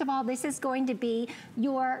saying, first of all, this is going to be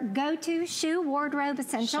your go-to shoe wardrobe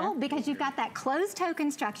essential because you've got that closed toe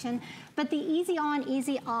construction, but the easy on,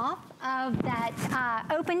 easy off of that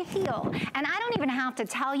open heel. And I don't even have to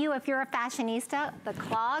tell you, if you're a fashionista, the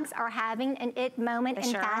clogs are having an it moment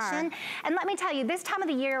in fashion. And let me tell you, this time of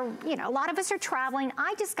the year, you know, a lot of us are traveling.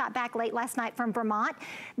 I just got back late last night from Vermont.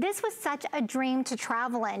 This was such a dream to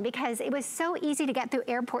travel in because it was so easy to get through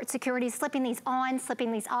airport security, slipping these on,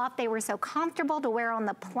 slipping these off. They were so comfortable to wear on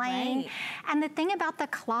the plane. And the thing about the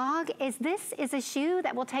clog is this is a shoe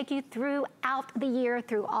that will take you throughout the year,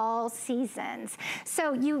 through all seasons.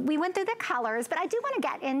 So we went through the colors, but I do want to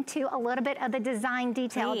get into a little bit of the design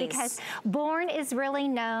detail because Born is really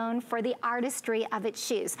known for the artistry of its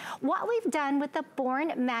shoes. What we've done with the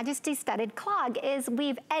Born Majesty studded clog is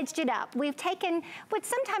we've edged it up. We've taken what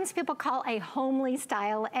sometimes people call a homely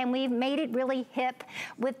style, and we've made it really hip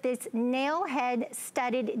with this nail head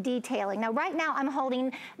studded detailing. Now, right now I'm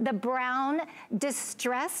holding the brown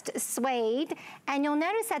distressed suede, and you'll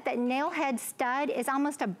notice that the nail head stud is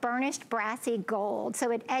almost a burnished brassy gold,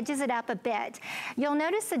 so it edges it up a bit. You'll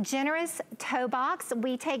notice a generous toe box.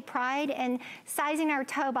 We take pride in sizing our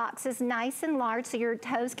toe boxes nice and large so your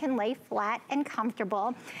toes can lay flat and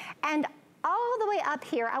comfortable. And all the way up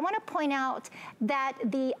here, I want to point out that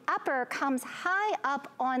the upper comes high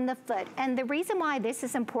up on the foot. And the reason why this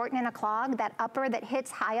is important in a clog, that upper that hits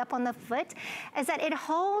high up on the foot, is that it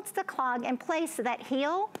holds the clog in place so that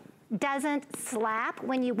heel doesn't slap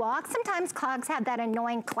when you walk. Sometimes clogs have that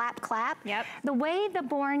annoying clap, clap. The way the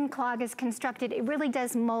Born clog is constructed, it really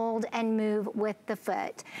does mold and move with the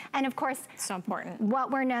foot. And of course, so important. What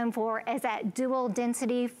we're known for is that dual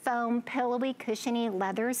density foam, pillowy, cushiony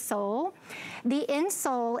leather sole. The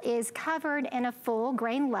insole is covered in a full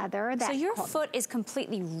grain leather. So your foot is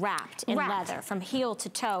completely wrapped in leather from heel to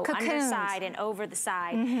toe, underside and over the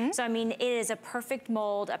side. So I mean, it is a perfect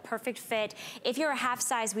mold, a perfect fit. If you're a half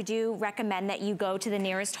size, we do recommend that you go to the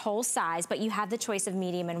nearest whole size, but you have the choice of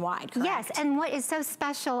medium and wide, correct? Yes, and what is so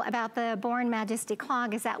special about the Born Majesty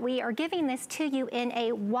clog is that we are giving this to you in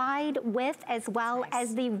a wide width as well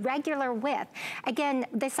as the regular width. Again,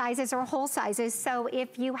 the sizes are whole sizes, so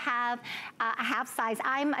if you have a half size,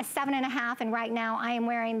 I'm a 7.5, and right now I am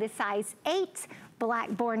wearing the size 8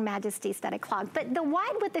 black Born Majesty studded clog. But the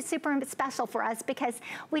wide width is super special for us because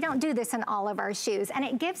we don't do this in all of our shoes. And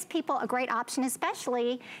it gives people a great option,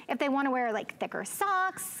 especially if they want to wear like thicker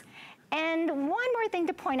socks. And one more thing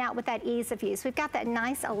to point out with that ease of use, we've got that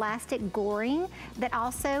nice elastic goring that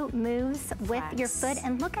also moves with your foot.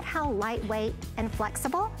 And look at how lightweight and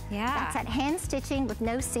flexible. That's that hand stitching with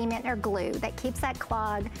no cement or glue that keeps that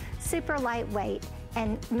clog super lightweight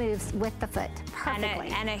and moves with the foot perfectly.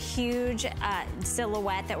 And a huge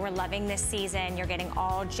silhouette that we're loving this season. You're getting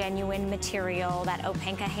all genuine material, that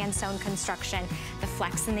Openka hand-sewn construction, the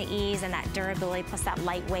flex and the ease, and that durability plus that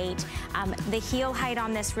lightweight. The heel height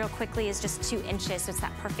on this real quickly is just 2 inches, so it's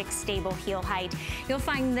that perfect stable heel height. You'll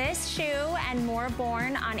find this shoe and more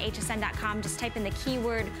Born on hsn.com. Just type in the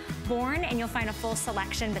keyword Born and you'll find a full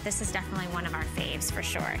selection, but this is definitely one of our faves for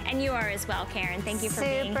sure. And you are as well, Karen. Thank you for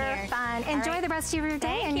being here. Super fun. Enjoy the rest of your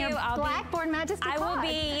day and your black Born Majesty clog. I will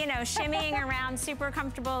be, you know, shimmying around, super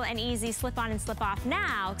comfortable and easy, slip on and slip off.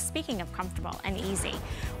 Now, speaking of comfortable and easy,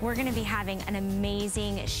 we're gonna be having an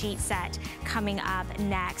amazing sheet set coming up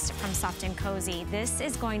next from Soft & Cozy. This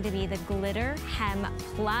is going to be the glitter hem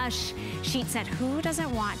plush sheet set. Who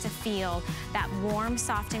doesn't want to feel that warm,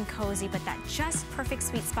 soft and cozy, but that just perfect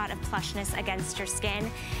sweet spot of plushness against your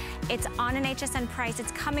skin? It's on an HSN price.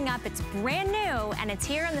 It's coming up. It's brand new, and it's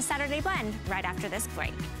here in the Saturday Blend right after this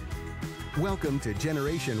break. Welcome to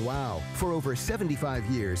Generation Wow. For over 75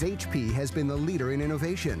 years, HP has been the leader in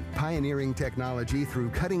innovation, pioneering technology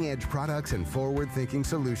through cutting-edge products and forward-thinking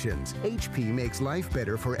solutions. HP makes life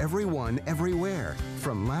better for everyone, everywhere.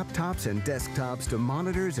 From laptops and desktops to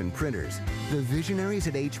monitors and printers, the visionaries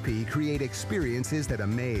at HP create experiences that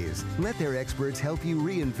amaze. Let their experts help you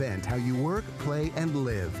reinvent how you work, play, and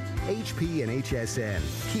live. HP and HSN.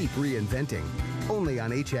 Keep reinventing. Only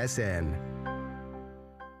on HSN.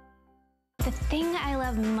 The thing I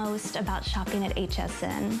love most about shopping at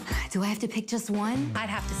HSN. Do I have to pick just one? I'd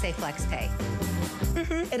have to say FlexPay.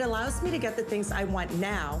 It allows me to get the things I want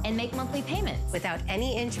now And make monthly payments Without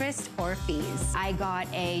any interest or fees. I got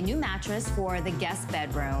a new mattress for the guest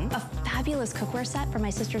bedroom. A fabulous cookware set for my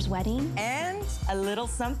sister's wedding. and a little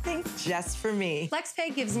something just for me.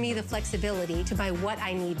 FlexPay gives me the flexibility to buy what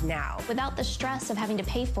I need now. Without the stress of having to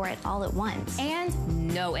pay for it all at once.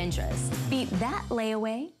 And no interest. Beat that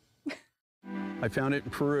layaway. I found it in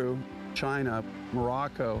Peru, China,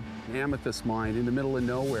 Morocco, an amethyst mine in the middle of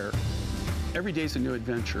nowhere. Every day's a new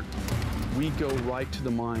adventure. We go right to the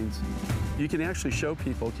mines. You can actually show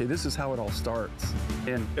people, okay, this is how it all starts.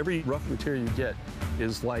 And every rough material you get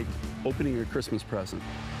is like opening a Christmas present.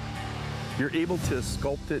 You're able to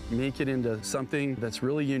sculpt it, make it into something that's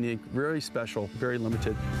really unique, very special, very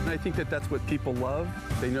limited. And I think that that's what people love.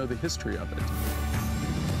 They know the history of it.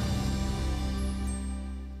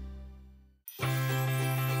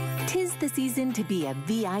 Tis the season to be a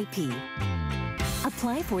VIP.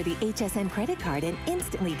 Apply for the HSN credit card and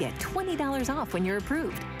instantly get $20 off when you're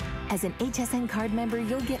approved. As an HSN card member,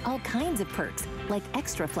 you'll get all kinds of perks, like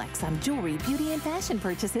extra flex on jewelry, beauty, and fashion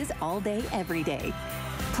purchases all day, every day.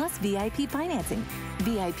 Plus VIP financing,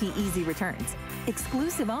 VIP easy returns,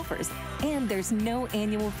 exclusive offers, and there's no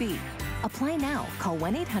annual fee. Apply now. Call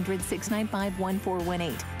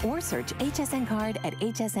 1-800-695-1418 or search HSN card at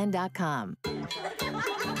hsn.com.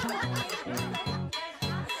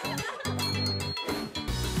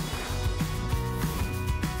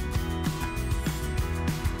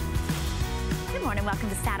 Good morning, welcome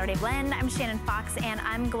to Saturday Blend. I'm Shannon Fox and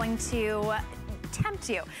I'm going to tempt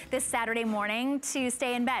you this Saturday morning to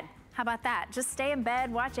stay in bed. How about that? Just stay in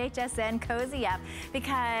bed, watch HSN, cozy up,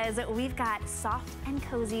 because we've got Soft and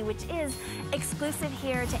Cozy, which is exclusive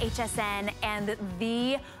here to HSN and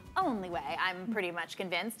the only way, I'm pretty much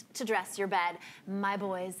convinced, to dress your bed. My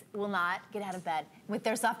boys will not get out of bed with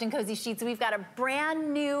their Soft and Cozy sheets. We've got a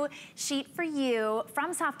brand new sheet for you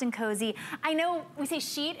from Soft and Cozy. I know we say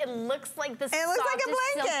sheet, it looks like this softest,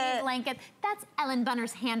 silky blanket. That's Ellen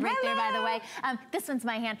Bunner's hand right there, by the way. This one's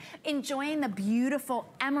my hand. Enjoying the beautiful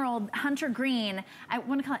emerald hunter green. I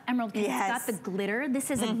want to call it emerald because it's got the glitter.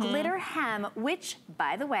 This is a glitter hem, which,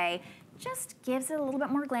 by the way, just gives it a little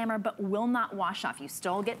bit more glamour, but will not wash off. You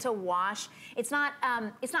still get to wash. It's not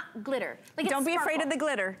glitter. Like, Don't be afraid of the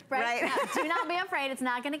glitter, right? No, do not be afraid. It's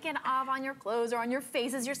not gonna get off on your clothes or on your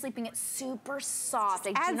face as you're sleeping. It's super soft.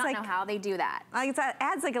 I do not know how they do that. It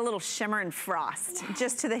adds like a little shimmer and frost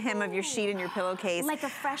just to the hem of your sheet and your pillowcase. Like a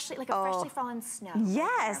freshly fallen snow.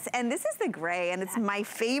 Yes, and this is the gray, and it's my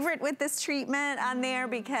favorite with this treatment on there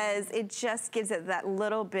because it just gives it that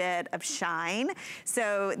little bit of shine.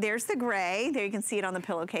 So there's the gray. There you can see it on the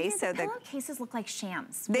pillowcase. Yeah, the pillowcases look like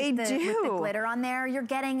shams. They do. With the glitter on there. You're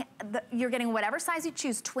getting whatever size you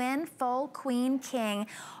choose, twin, full, queen, king,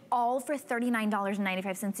 all for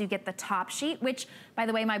 $39.95. You get the top sheet, which, by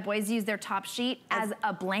the way, my boys use their top sheet as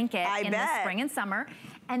a blanket in the spring and summer.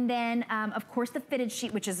 And then, of course, the fitted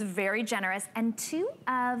sheet, which is very generous, and two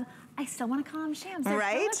of, I still want to call them shams. They're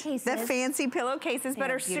pillowcases. The fancy pillowcases, but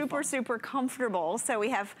are super, super comfortable. So we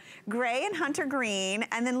have gray and hunter green,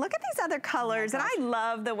 and then look at these other colors. And I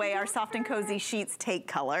love the way our Soft and Cozy sheets take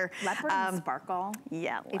color. Leopard and sparkle.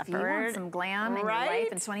 Yeah, leopard. If you want some glam in your life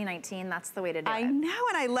in 2019, that's the way to do it. I know,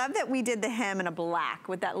 and I love that we did the hem in a black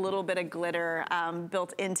with that little bit of glitter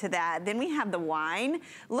built into that. Then we have the wine.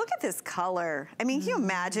 Look at this color. I mean, can you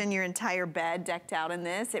imagine your entire bed decked out in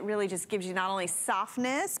this? It really just gives you not only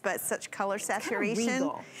softness, but such color saturation. Kind of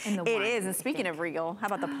regal in the wine, it is, and speaking of regal, how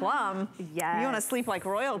about the plum? Yes. You want to sleep like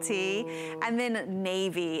royalty. Ooh. And then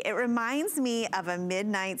navy. It reminds me of a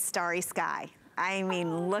midnight starry sky. I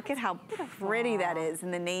mean, look at how pretty that is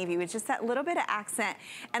in the navy with just that little bit of accent.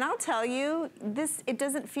 And I'll tell you, it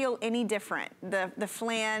doesn't feel any different. The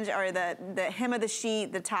flange or the hem of the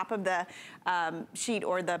sheet, the top of the sheet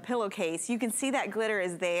or the pillowcase, you can see that glitter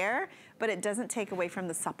is there, but it doesn't take away from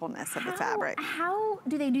the suppleness of the fabric. How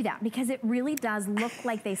do they do that? Because it really does look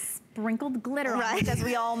like they sprinkled glitter on it, as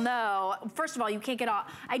we all know. First of all, you can't get off.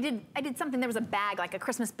 I did something, there was a bag, like a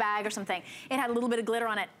Christmas bag or something. It had a little bit of glitter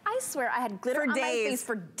on it. I swear I had glitter on my face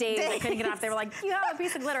for days. I couldn't get it off. They were like, you have a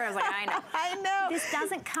piece of glitter. I was like, I know. I know. This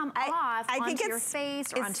doesn't come off onto your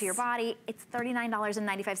face or onto your body. It's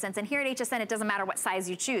 $39.95. And here at HSN, it doesn't matter what size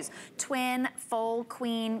you choose. Twin, full,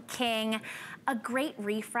 queen, king. A great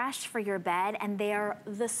refresh for your bed, and they are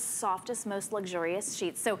the softest, most luxurious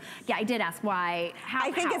sheets. So yeah, I did ask why.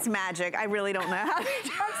 I think it's magic. I really don't know how.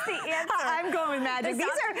 That's the answer. I'm going with magic. These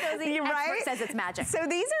are, you're right. Expert says it's magic. So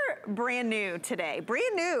these are brand new today,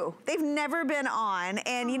 brand new. They've never been on,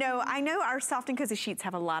 and you know, I know our soft and cozy sheets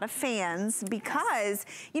have a lot of fans because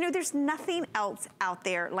you know there's nothing else out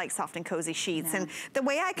there like soft and cozy sheets. And the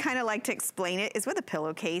way I kind of like to explain it is with a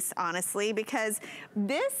pillowcase, honestly, because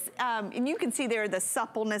this, and you can see there the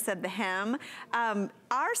suppleness of the hem.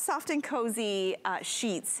 Our soft and cozy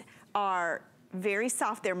sheets are very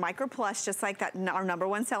soft. They're micro plush, just like that, our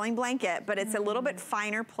 #1 selling blanket, but it's a little bit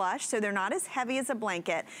finer plush, so they're not as heavy as a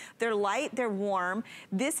blanket. They're light, they're warm.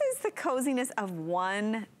 This is the coziness of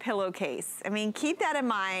one pillowcase. I mean, keep that in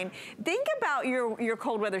mind. Think about your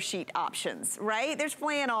cold weather sheet options, right? There's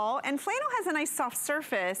flannel, and flannel has a nice soft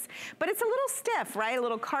surface, but it's a little stiff, right? A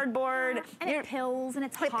little cardboard. And it pills, and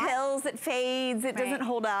it's hot. It pills, it fades, it doesn't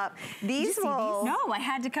hold up. These will... No, I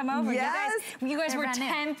had to come over. Yes. You guys were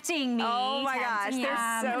tempting me. Oh my gosh,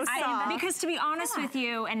 they're so soft. Because to be honest with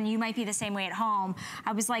you, and you might be the same way at home,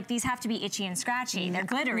 I was like, these have to be itchy and scratchy. They're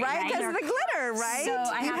glittery, right? Because of the glitter, right? So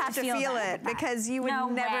I have to feel it because you would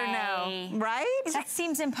never know, right? That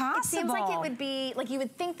seems impossible. It seems like it would be, like you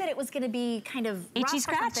would think that it was going to be kind of itchy,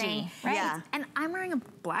 scratchy, right? Yeah. And I'm wearing a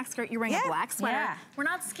black skirt, you're wearing a black sweater. Yeah. We're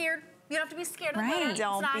not scared. You don't have to be scared of glitter.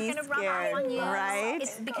 Don't be It's not going to rub off on you. Right?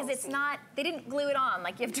 It's because it's not, they didn't glue it on.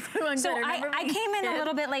 Like you have to glue on glitter. So I came in a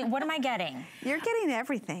little bit late. What am I getting? You're getting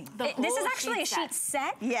everything. This is actually a sheet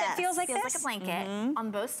set that feels like like a blanket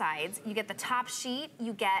on both sides. You get the top sheet,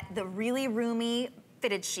 you get the really roomy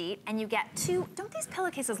fitted sheet, and you get two, don't these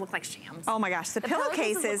pillowcases look like shams? Oh my gosh, the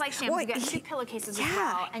pillowcases look like shams. You get two pillowcases as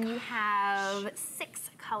well, and you have 6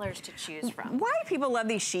 colors to choose from. Why people love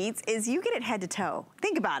these sheets is you get it head to toe.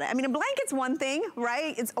 Think about it. I mean, a blanket's one thing,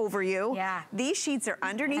 right? It's over you. Yeah. These sheets are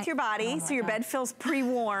underneath your body, so your bed feels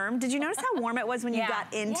pre-warm. Did you notice how warm it was when you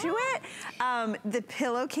got into it? The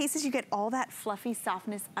pillowcases, you get all that fluffy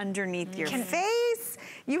softness underneath your face.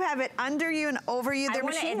 You have it under you and over you. They're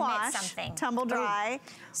machine wash, tumble dry.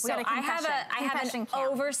 So I have an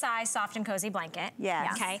oversized soft and cozy blanket.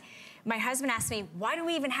 Yes. Okay. My husband asked me, why do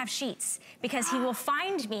we even have sheets? Because he will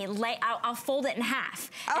find me, I'll fold it in half.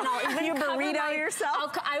 And I'll even burrito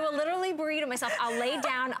yourself? I will literally burrito myself. I'll lay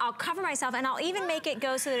down, I'll cover myself, and I'll even make it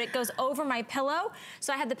go so that it goes over my pillow.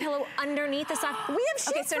 So I have the pillow underneath the soft. We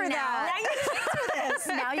have sheets for that. Now you have sheets for this.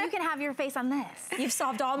 Now you can have your face on this. You've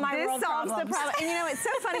solved all my world problems. This solves the problem. And you know, it's so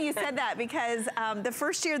funny you said that because the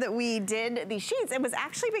first year that we did these sheets, it was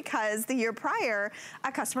actually because the year prior,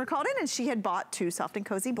 a customer called in and she had bought 2 soft and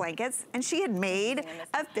cozy blankets, and she had made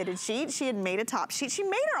a fitted sheet. She had made a top sheet. She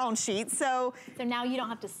made her own sheet. So now you don't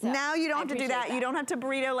have to sew. Now you don't have to do that. You don't have to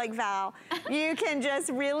burrito like Val. You can just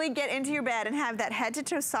really get into your bed and have that head to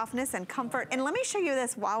toe softness and comfort. And let me show you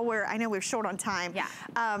this while I know we're short on time.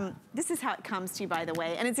 Yeah. This is how it comes to you, by the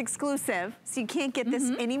way. And it's exclusive, so you can't get this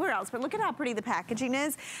anywhere else. But look at how pretty the packaging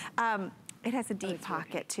is. It has a deep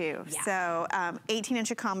pocket too. Yeah. So 18-inch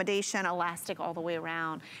accommodation, elastic all the way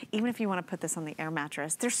around. Even if you want to put this on the air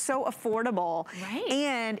mattress, they're so affordable. Right.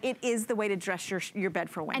 And it is the way to dress your bed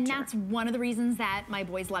for winter. And that's one of the reasons that my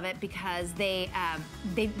boys love it, because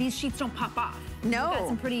these sheets don't pop off. No, You've got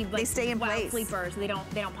some pretty, like, they stay in wild place. sleepers. They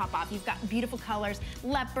don't pop off. You've got beautiful colors,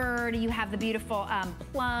 leopard. You have the beautiful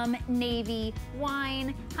plum, navy,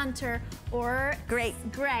 wine, hunter, or gray.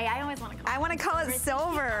 I always want to call it. I want to call it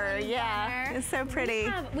silver. Yeah. It's so pretty.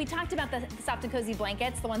 We talked about the soft and cozy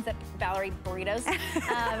blankets, the ones that Valerie burritos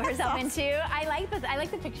herself into. I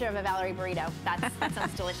like the picture of a Valerie burrito. That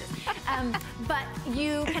sounds delicious. But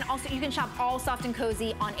you can shop all soft and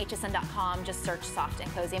cozy on hsn.com. Just search soft and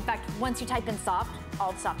cozy. In fact, once you type in soft,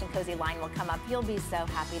 all the soft and cozy line will come up. You'll be so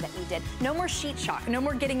happy that you did. No more sheet shock. No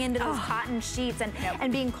more getting into those cotton sheets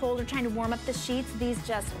and being cold or trying to warm up the sheets. These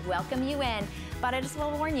just welcome you in. But I just will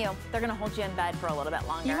warn you, they're gonna hold you in bed for a little bit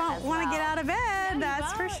longer. You won't want to get out of bed,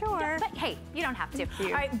 that's for sure. But hey, you don't have to.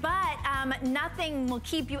 All right, but nothing will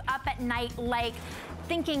keep you up at night like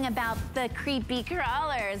thinking about the creepy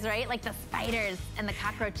crawlers, right? Like the spiders and the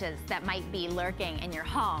cockroaches that might be lurking in your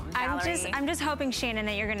home. I'm just hoping, Shannon,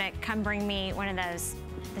 that you're gonna come bring me one of those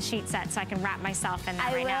the sheet set so I can wrap myself in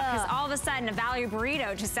that now. Because all of a sudden, a Valerie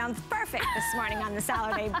burrito just sounds perfect this morning on the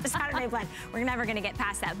Saturday blend. We're never gonna get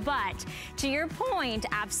past that. But to your point,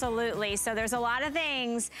 absolutely. So there's a lot of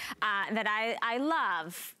things that I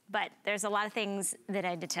love, but there's a lot of things that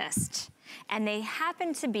I detest. And they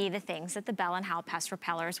happen to be the things that the Bell & Howell pest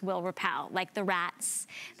repellers will repel, like the rats,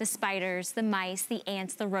 the spiders, the mice, the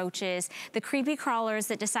ants, the roaches, the creepy crawlers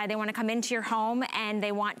that decide they want to come into your home and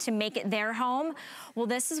they want to make it their home. Well,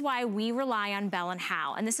 this is why we rely on Bell &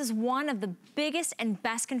 Howell. And this is one of the biggest and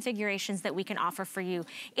best configurations that we can offer for you.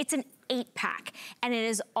 It's an 8-pack, and it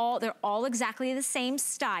is they're all exactly the same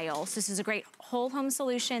style. So this is a great whole home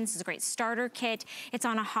solution. This is a great starter kit. It's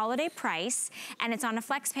on a holiday price, and it's on a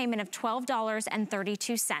flex payment of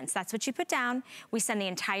 $12.32. That's what you put down. We send the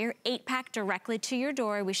entire 8-pack directly to your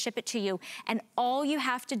door. We ship it to you, and all you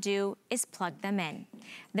have to do is plug them in.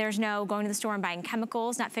 There's no going to the store and buying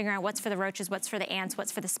chemicals, not figuring out what's for the roaches, what's for the ants,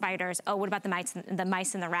 what's for the spiders. Oh, what about the mice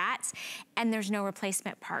and the rats? And there's no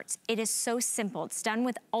replacement parts. It is so simple. It's done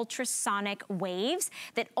with ultrasonic waves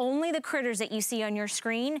that only the critters that you see on your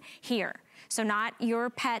screen hear. So not your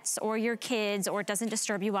pets or your kids, or it doesn't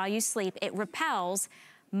disturb you while you sleep. It repels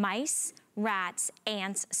mice, rats,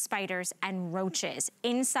 ants, spiders, and roaches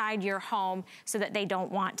inside your home so that they don't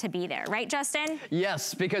want to be there. Right, Justin?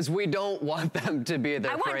 Yes, because we don't want them to be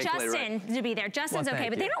there, I want Justin to be there. Justin's okay,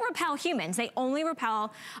 but they don't repel humans. They only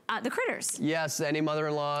repel the critters. Yes, any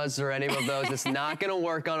mother-in-laws or any of those, it's not gonna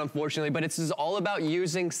work on, unfortunately, but it's all about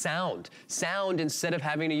using sound. Sound instead of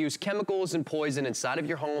having to use chemicals and poison inside of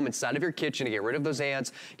your home, inside of your kitchen to get rid of those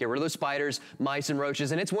ants, get rid of those spiders, mice, and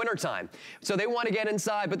roaches, and it's wintertime. So they wanna get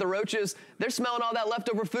inside, but the roaches, they're smelling all that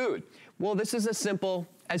leftover food. Well, this is as simple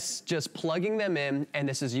as just plugging them in, and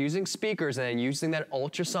this is using speakers and using that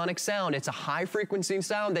ultrasonic sound. It's a high frequency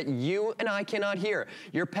sound that you and I cannot hear.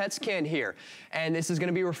 Your pets can't hear. And this is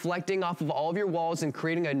gonna be reflecting off of all of your walls and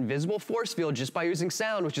creating an invisible force field just by using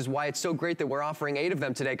sound, which is why it's so great that we're offering 8 of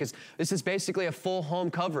them today, because this is basically a full home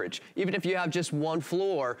coverage. Even if you have just one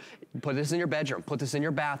floor, put this in your bedroom, put this in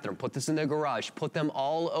your bathroom, put this in the garage, put them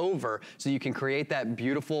all over so you can create that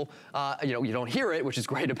beautiful, you don't hear it, which is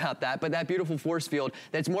great about that, but that beautiful force field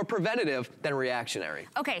that's more preventative than reactionary.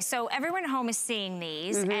 Okay, so everyone at home is seeing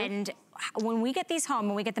these, and when we get these home,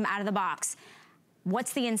 when we get them out of the box,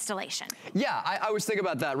 what's the installation? Yeah, I always think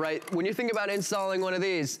about that, right? When you think about installing one of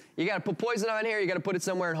these, you gotta put poison on here, you gotta put it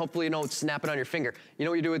somewhere, and hopefully you don't snap it on your finger. You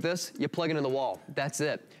know what you do with this? You plug it in the wall. That's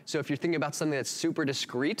it. So if you're thinking about something that's super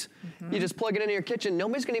discreet, you just plug it into your kitchen.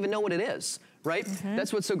 Nobody's gonna even know what it is. Right?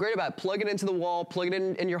 That's what's so great about it. Plug it into the wall, plug it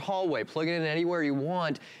in your hallway, plug it in anywhere you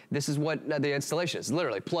want. This is what the installation is,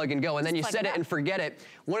 literally plug and go. And then you set it and forget it.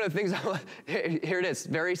 One of the things, here it is,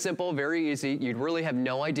 very simple, very easy. You'd really have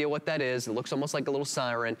no idea what that is. It looks almost like a little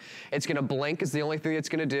siren. It's gonna blink is the only thing it's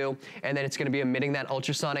gonna do. And then it's gonna be emitting that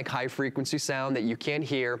ultrasonic high frequency sound that you can't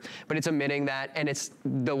hear, but it's emitting that. And it's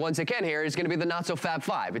the ones that can hear is gonna be the not so fab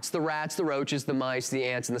 5. It's the rats, the roaches, the mice, the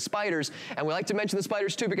ants, and the spiders. And we like to mention the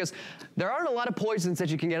spiders too, because there aren't a lot of poisons that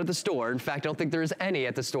you can get at the store. In fact, I don't think there's any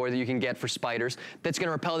at the store that you can get for spiders that's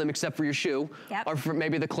gonna repel them except for your shoe, or for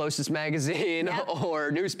maybe the closest magazine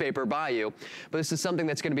or newspaper by you. But this is something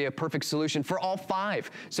that's gonna be a perfect solution for all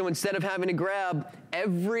 5. So instead of having to grab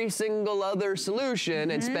every single other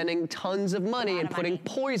solution and spending tons of money and putting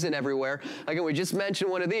poison everywhere, again, we just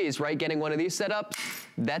mentioned one of these, right? Getting one of these set up,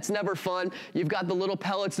 that's never fun. You've got the little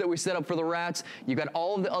pellets that we set up for the rats. You've got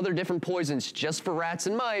all of the other different poisons just for rats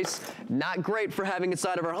and mice. Not great for having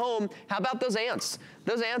inside of our home. How about those ants?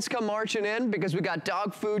 Those ants come marching in because we got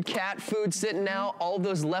dog food, cat food sitting out, all of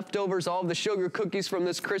those leftovers, all of the sugar cookies from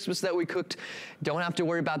this Christmas that we cooked. Don't have to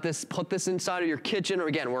worry about this. Put this inside of your kitchen, or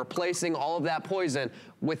again, we're replacing all of that poison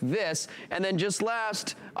with this. And then just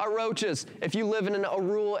last, our roaches. If you live in a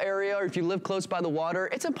rural area, or if you live close by the water,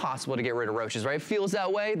 it's impossible to get rid of roaches, right? It feels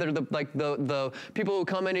that way. They're the people who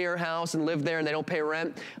come into your house and live there and they don't pay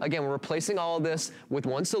rent. Again, we're replacing all of this with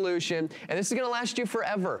one solution, and this is gonna last you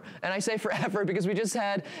forever. And I say forever because we just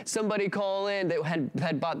had somebody call in that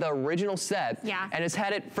had bought the original set and has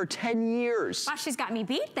had it for 10 years. Wow, she's got me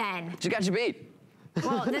beat then. She got you beat.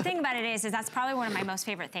 Well, the thing about it is that's probably one of my most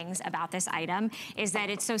favorite things about this item is that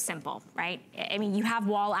it's so simple, right? I mean, you have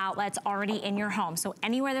wall outlets already in your home. So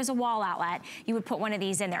anywhere there's a wall outlet, you would put one of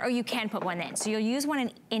these in there, or you can put one in. So you'll use one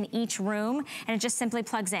in each room, and it just simply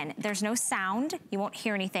plugs in. There's no sound. You won't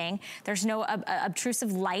hear anything. There's no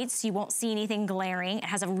obtrusive lights. You won't see anything glaring. It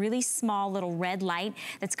has a really small little red light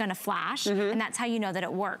that's gonna flash, and that's how you know that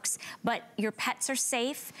it works. But your pets are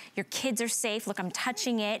safe. Your kids are safe. Look, I'm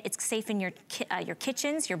touching it. It's safe in your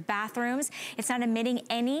kitchens, your bathrooms. It's not emitting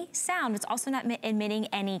any sound. It's also not emitting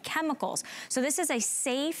any chemicals. So this is a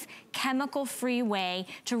safe, chemical-free way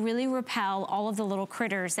to really repel all of the little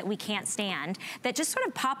critters that we can't stand that just sort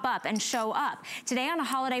of pop up and show up. Today on a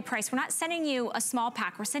holiday price, we're not sending you a small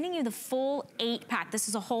pack. We're sending you the full 8-pack. This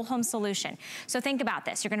is a whole home solution. So think about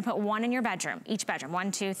this. You're gonna put one in your bedroom, each bedroom,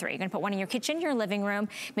 1, 2, 3. You're gonna put one in your kitchen, your living room,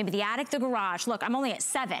 maybe the attic, the garage. Look, I'm only at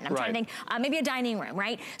 7. I'm trying to think, maybe a dining room,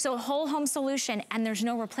 right? So a whole home solution, and there's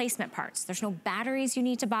no replacement parts. There's no batteries you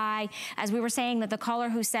need to buy. As we were saying, that the caller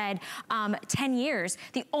who said 10 years,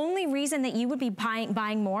 the only reason that you would be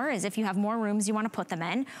buying more is if you have more rooms you want to put them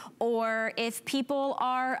in, or if people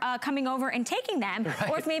are coming over and taking them,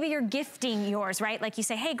 or if maybe you're gifting yours, right? Like you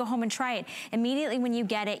say, hey, go home and try it. Immediately when you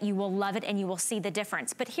get it, you will love it and you will see the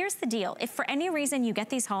difference. But here's the deal. If for any reason you get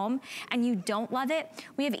these home and you don't love it,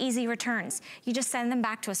 we have easy returns. You just send them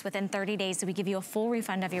back to us within 30 days. So we give you a full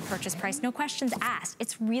refund of your purchase price. No questions asked.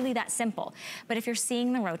 It's really that simple. But if you're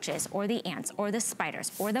seeing the roaches or the ants or the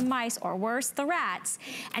spiders or the mice or worse, the rats,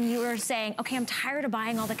 and you are saying, okay, I'm tired of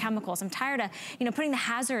buying all the chemicals. I'm tired of, putting the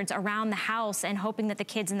hazards around the house and hoping that the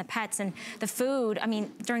kids and the pets and the food, I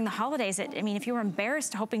mean, during the holidays, if you were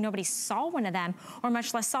embarrassed hoping nobody saw one of them or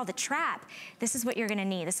much less saw the trap, this is what you're gonna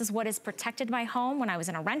need. This is what has protected my home when I was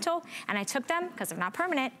in a rental and I took them because they're not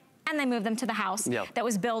permanent and they moved them to the house that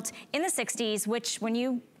was built in the 60s, which when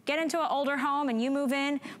you get into an older home and you move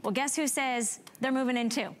in, well, guess who says they're moving in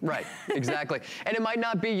too? Right, exactly. And it might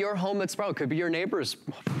not be your home that's problem. It could be your neighbor's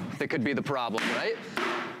that could be the problem, right?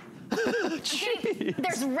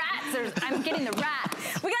 There's rats. I'm getting the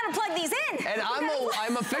rats. We gotta plug these in. And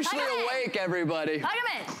I'm officially awake, everybody. Plug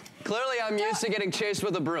them in. Clearly, I'm used to getting chased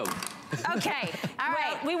with a broom. Okay, all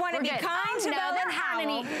right. We want to be kind to Belle and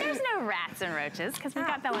Howell. There's no rats and roaches because we've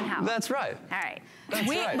got Belle and Howell. That's right. All right. That's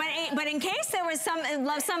right. But in case there was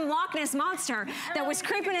some Loch Ness monster that was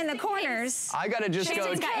creeping in the corners. I gotta just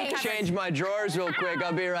go change my drawers real quick.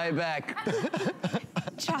 I'll be right back.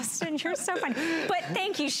 Justin, you're so funny. But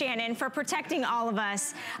thank you, Shannon, for protecting all of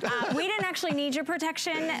us. We didn't actually need your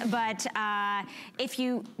protection, but if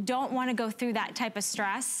you don't want to go through that type of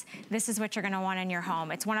stress, this is what you're going to want in your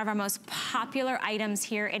home. It's one of our most popular items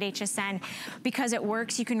here at HSN because it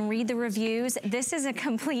works. You can read the reviews. This is a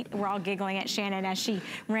complete, we're all giggling at Shannon as she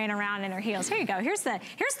ran around in her heels. Here you go. Here's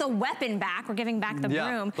the weapon back. We're giving back the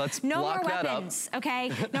broom. Let's no lock more that weapons, up.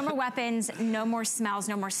 Okay? No more weapons, no more smells,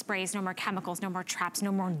 no more sprays, no more chemicals, no more traps,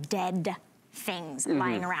 no more dead things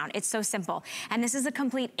lying around. It's so simple. And this is a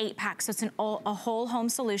complete 8-pack, so it's a whole home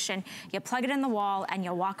solution. You plug it in the wall and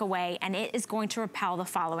you'll walk away and it is going to repel the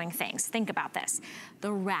following things. Think about this.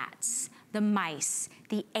 The rats, the mice,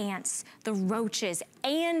 the ants, the roaches,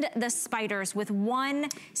 and the spiders with one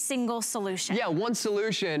single solution. Yeah, one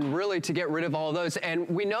solution really to get rid of all of those. And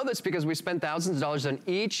we know this because we spent thousands of dollars on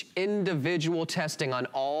each individual testing on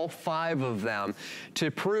all 5 of them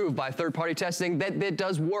to prove by third-party testing that it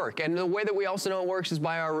does work. And the way that we also know it works is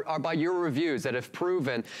by your reviews that have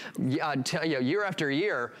proven year after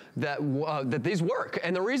year that these work.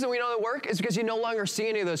 And the reason we know they work is because you no longer see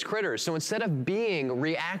any of those critters. So instead of being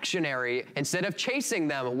reactionary, instead of chasing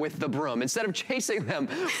them with the broom, instead of chasing them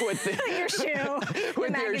with your shoe,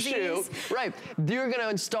 with your shoe, right? You're going to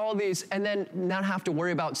install these and then not have to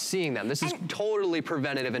worry about seeing them. This is totally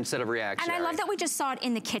preventative instead of reactionary. And I love that we just saw it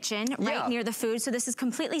in the kitchen, right near the food. So this is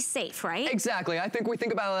completely safe, right? Exactly. I think we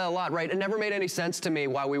think about that a lot, right? It never made any sense to me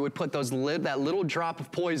why we would put that little drop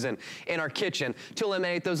of poison in our kitchen to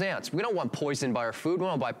eliminate those ants. We don't want poison by our food. We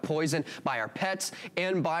don't want poison by our pets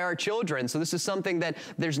and by our children. So this is something that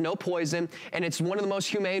there's no poison, and it's one of the most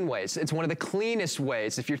humane ways. It's one of the cleanest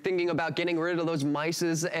ways. If you're thinking about getting rid of those mice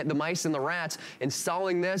and the rats,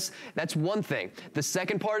 installing this, that's one thing. The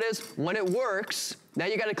second part is when it works, now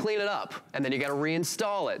you got to clean it up and then you got to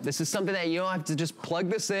reinstall it. This is something that you don't have to just plug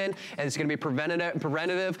this in and it's going to be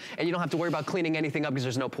preventative and you don't have to worry about cleaning anything up because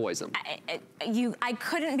there's no poison. I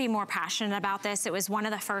couldn't be more passionate about this. It was one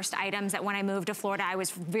of the first items that when I moved to Florida, I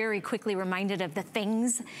was very quickly reminded of the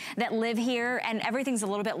things that live here, and everything's a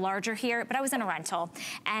little bit larger here, but I was in a rental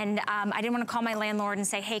and I didn't want to call my landlord and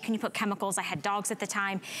say, hey, can you put chemicals? I had dogs at the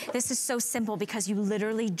time. This is so simple because you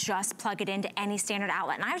literally just plug it into any standard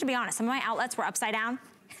outlet. And I have to be honest, some of my outlets were upside down.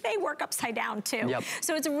 They work upside down too. Yep.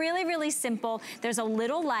 So it's really, really simple. There's a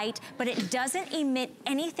little light, but it doesn't emit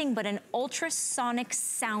anything but an ultrasonic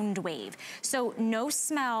sound wave. So no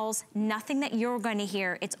smells, nothing that you're going to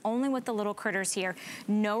hear. It's only what the little critters hear.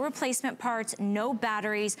 No replacement parts, no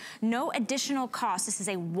batteries, no additional cost. This is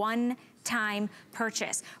a 1 time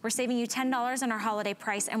purchase. We're saving you $10 on our holiday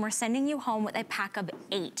price, and we're sending you home with a pack of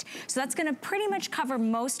 8. So that's gonna pretty much cover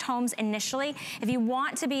most homes initially. If you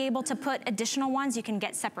want to be able to put additional ones, you can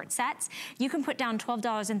get separate sets. You can put down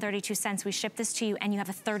 $12.32. We ship this to you, and you have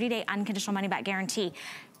a 30-day unconditional money-back guarantee.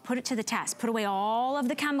 Put it to the test. Put away all of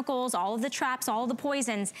the chemicals, all of the traps, all of the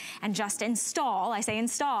poisons, and just install, I say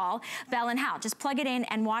install, Bell & Howell. Just plug it in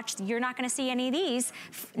and watch. You're not gonna see any of these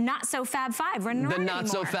not so Fab 5 running around anymore. The not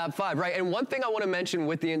so Fab 5, right? And one thing I wanna mention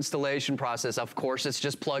with the installation process, of course, it's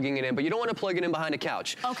just plugging it in, but you don't wanna plug it in behind a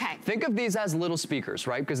couch. Okay. Think of these as little speakers,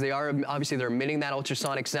 right? Because they are, obviously they're emitting that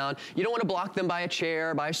ultrasonic sound. You don't wanna block them by a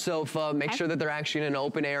chair, by a sofa. Make sure that they're actually in an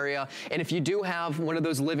open area. And if you do have one of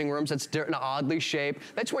those living rooms that's oddly shaped,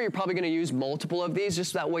 that's where you're probably gonna use multiple of these,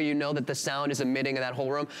 just that way you know that the sound is emitting in that whole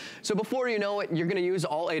room. So before you know it, you're gonna use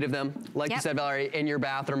all 8 of them, like you said, Valerie, in your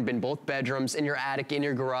bathroom, in both bedrooms, in your attic, in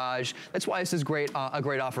your garage. That's why this is great, a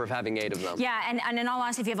great offer of having 8 of them. Yeah, and in all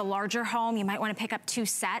honesty, if you have a larger home, you might wanna pick up 2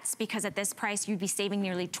 sets, because at this price, you'd be saving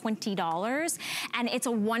nearly $20. And it's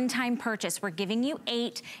a one-time purchase. We're giving you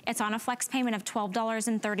 8. It's on a flex payment of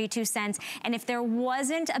 $12.32. And if there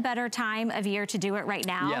wasn't a better time of year to do it right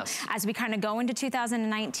now, as we kind of go into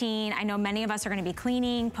 2019, I know many of us are gonna be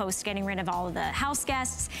cleaning, post getting rid of all of the house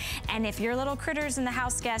guests. And if your little critters and the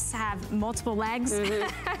house guests have multiple legs,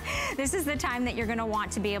 this is the time that you're gonna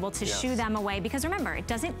want to be able to shoo them away, because remember, it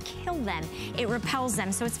doesn't kill them, it repels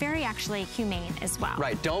them. So it's very actually humane as well.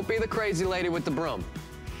 Right, don't be the crazy lady with the broom.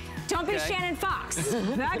 Don't be Shannon Fox,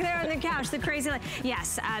 back there on the couch, the crazy lady.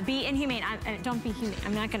 Yes, be inhumane. Don't be humane.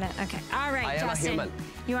 I'm not gonna, okay. All right, Justin. I am a human.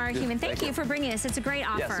 You are a human. Thank you for bringing this. It's a great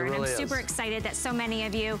offer. Yes, it really and I'm is. super excited that so many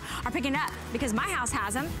of you are picking it up, because my house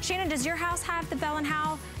has them. Shannon, does your house have the Bell &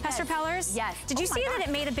 Howell pest repellers? Yes. Did you see that it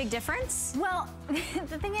made a big difference? Well,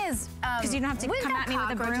 the thing is, because you don't have to come at me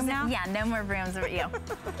with a broom now? Yeah, no more brooms, you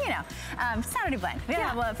know, Saturday blend. We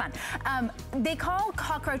have a lot of fun. They call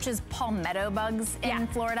cockroaches palmetto bugs in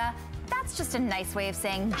Florida. That's just a nice way of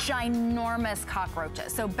saying ginormous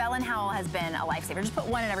cockroaches. So Bell & Howell has been a lifesaver. Just put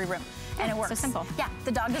one in every room. And it works. So simple. Yeah,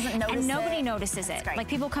 the dog doesn't notice it. And nobody notices it. Like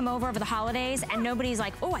people come over the holidays and nobody's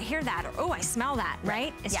like, oh, I hear that, or oh, I smell that,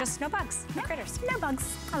 right? It's just no bugs, no critters. No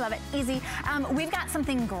bugs. I love it. Easy. We've got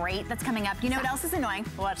something great that's coming up. You know what else is annoying?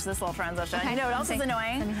 Watch this little transition. You know what else is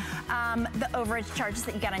annoying? The overage charges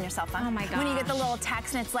that you get on your cell phone. Oh my gosh. When you get the little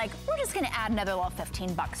text and it's like, we're just gonna add another little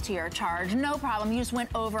 15 bucks to your charge. No problem. You just went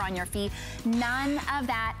over on your fee. None of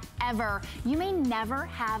that ever. You may never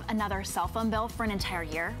have another cell phone bill for an entire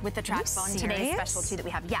year with the track phone. Today's specialty that we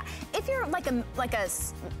have. Yeah, if you're like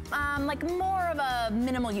more of a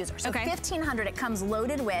minimal user. So 1,500, it comes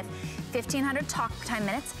loaded with 1,500 talk time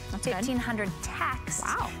minutes, 1,500 texts,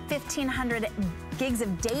 1,500 gigs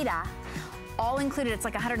of data. All included, it's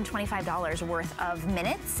like $125 worth of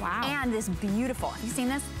minutes. Wow. And this beautiful, have you seen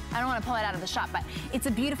this? I don't want to pull it out of the shop, but it's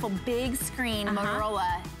a beautiful big screen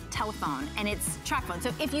Motorola telephone, and it's track phone.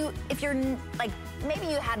 So if you're like, maybe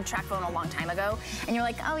you had a track phone a long time ago and you're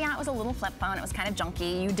like, oh yeah, it was a little flip phone, it was kind of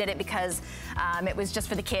junky, you did it because it was just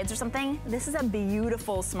for the kids or something. This is a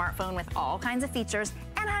beautiful smartphone with all kinds of features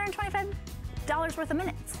and $125 worth of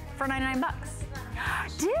minutes for 99 bucks.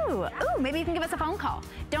 Ooh, maybe you can give us a phone call.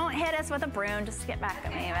 Don't hit us with a broom, just get back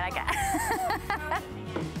at me, but I guess.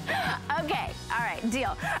 Okay, all right,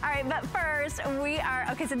 deal. All right, but first we are,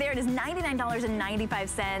 okay, so there it is,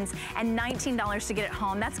 $99.95 and $19 to get it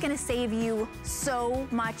home. That's gonna save you so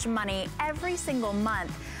much money every single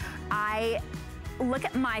month. I look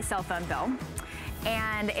at my cell phone bill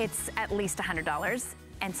and it's at least $100.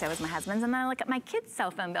 And so is my husband's, and then I look at my kids'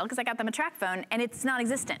 cell phone bill because I got them a track phone and it's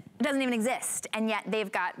non-existent. It doesn't even exist, and yet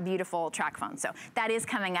they've got beautiful track phones. So that is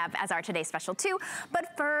coming up as our today's special too.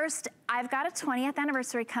 But first, I've got a 20th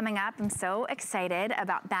anniversary coming up. I'm so excited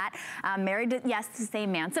about that. Married to, yes, the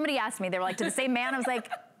same man. Somebody asked me, they were like, to the same man? I was like,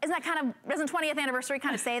 isn't that kind of, doesn't 20th anniversary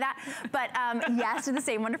kind of say that? But yes, to the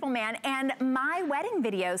same wonderful man. And my wedding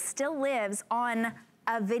video still lives on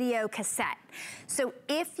a video cassette. So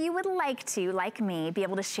if you would like to, like me, be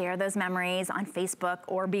able to share those memories on Facebook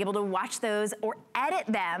or be able to watch those or edit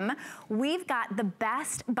them, we've got the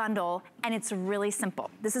best bundle, and it's really simple.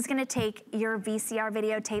 This is gonna take your VCR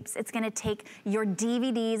videotapes, it's gonna take your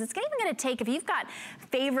DVDs, it's even gonna take, if you've got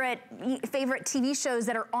favorite TV shows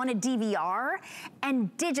that are on a DVR, and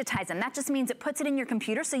digitize them. That just means it puts it in your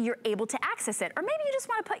computer so you're able to access it. Or maybe you just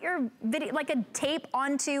wanna put your video, like a tape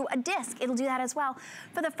onto a disc, it'll do that as well.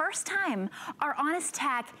 For the first time, our Honest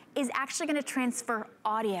Tech is actually gonna transfer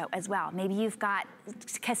audio as well. Maybe you've got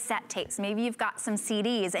cassette tapes, maybe you've got some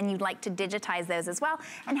CDs and you'd like to digitize those as well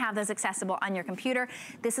and have those accessible on your computer.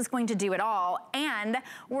 This is going to do it all. And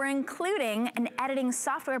we're including an editing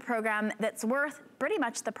software program that's worth pretty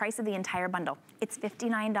much the price of the entire bundle. It's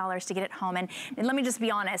 $59 to get it home. And let me just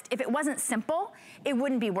be honest, if it wasn't simple, it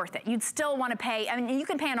wouldn't be worth it. You'd still wanna pay, I mean, you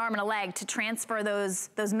can pay an arm and a leg to transfer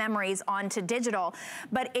those memories onto digital,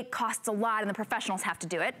 but it costs a lot and the professionals have to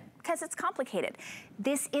do it because it's complicated.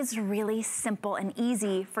 This is really simple and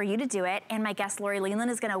easy for you to do it, and my guest Lori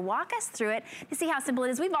Leland is gonna walk us through it to see how simple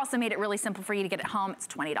it is. We've also made it really simple for you to get it home. It's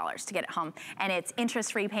 $20 to get it home, and it's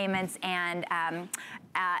interest-free payments and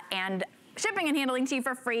shipping and handling to you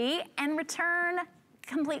for free, and return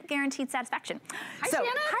complete guaranteed satisfaction. Hi, so,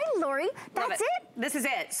 Shannon. Hi, Lori. That's it. This is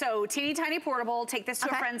it. So teeny tiny portable, take this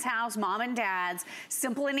to a friend's house, mom and dad's,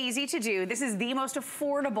 simple and easy to do. This is the most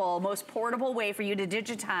affordable, most portable way for you to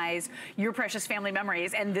digitize your precious family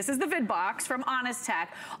memories. And this is the VidBox from Honest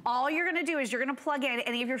Tech. All you're gonna do is you're gonna plug in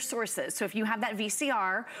any of your sources. So if you have that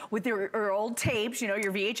VCR with your old tapes, you know,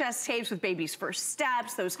 your VHS tapes with baby's first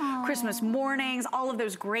steps, those Christmas mornings, all of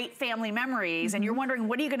those great family memories, and you're wondering,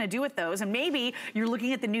 what are you gonna do with those? And maybe you're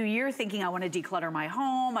looking at the new year thinking, I wanna declutter my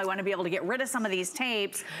home, I wanna be able to get rid of some of these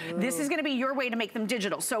tapes. Ooh. This is gonna be your way to make them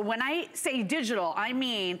digital. So when I say digital, I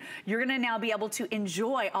mean you're gonna now be able to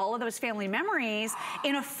enjoy all of those family memories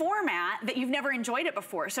in a format that you've never enjoyed it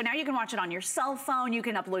before. So now you can watch it on your cell phone, you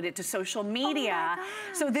can upload it to social media.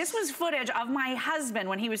 So this was footage of my husband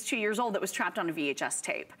when he was 2 years old that was trapped on a VHS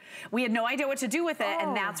tape. We had no idea what to do with it,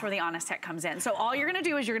 and that's where the Honest Tech comes in. So all you're gonna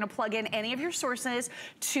do is you're gonna plug in any of your sources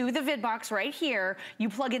to the VidBox right here. You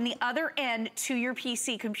plug in the other end to your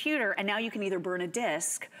PC computer, and now you can either burn a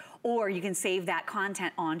disk or you can save that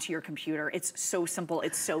content onto your computer. It's so simple,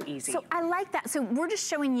 it's so easy. So I like that. So we're just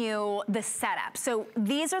showing you the setup. So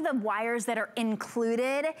these are the wires that are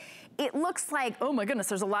included. It looks like, oh my goodness,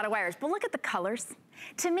 there's a lot of wires, but look at the colors.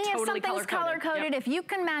 To me, totally if something's color-coded, if you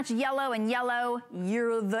can match yellow and yellow,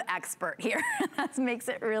 you're the expert here. That makes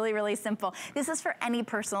it really, really simple. This is for any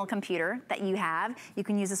personal computer that you have. You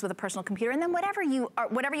can use this with a personal computer, and then whatever you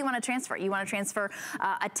want to transfer. You want to transfer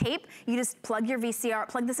a tape, you just plug your VCR,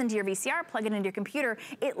 plug this into your VCR, plug it into your computer.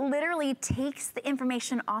 It literally takes the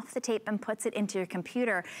information off the tape and puts it into your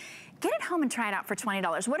computer. Get it home and try it out for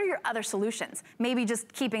 $20. What are your other solutions? Maybe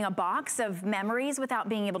just keeping a box of memories without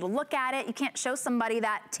being able to look at it. You can't show somebody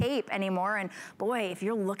that tape anymore. And boy, if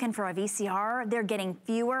you're looking for a VCR, they're getting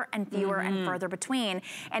fewer and fewer and further between.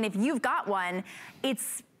 And if you've got one,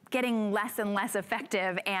 it's getting less and less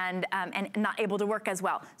effective and not able to work as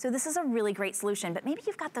well. So this is a really great solution, but maybe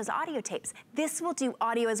you've got those audio tapes. This will do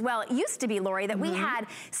audio as well. It used to be, Lori, that we had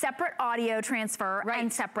separate audio transfer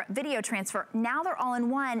and separate video transfer. Now they're all in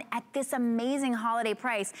one at this amazing holiday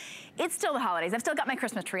price. It's still the holidays. I've still got my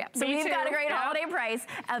Christmas tree up. So we've got a great holiday price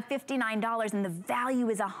of $59, and the value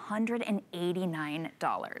is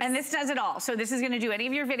 $189. And this does it all. So this is gonna do any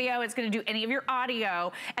of your video, it's gonna do any of your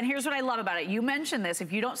audio, and here's what I love about it. You mentioned this,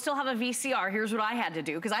 if you don't still have a VCR, here's what I had to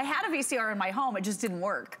do, because I had a VCR in my home, it just didn't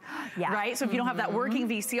work, right? So if you don't have that working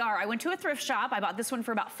VCR, I went to a thrift shop, I bought this one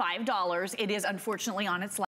for about $5. It is unfortunately on its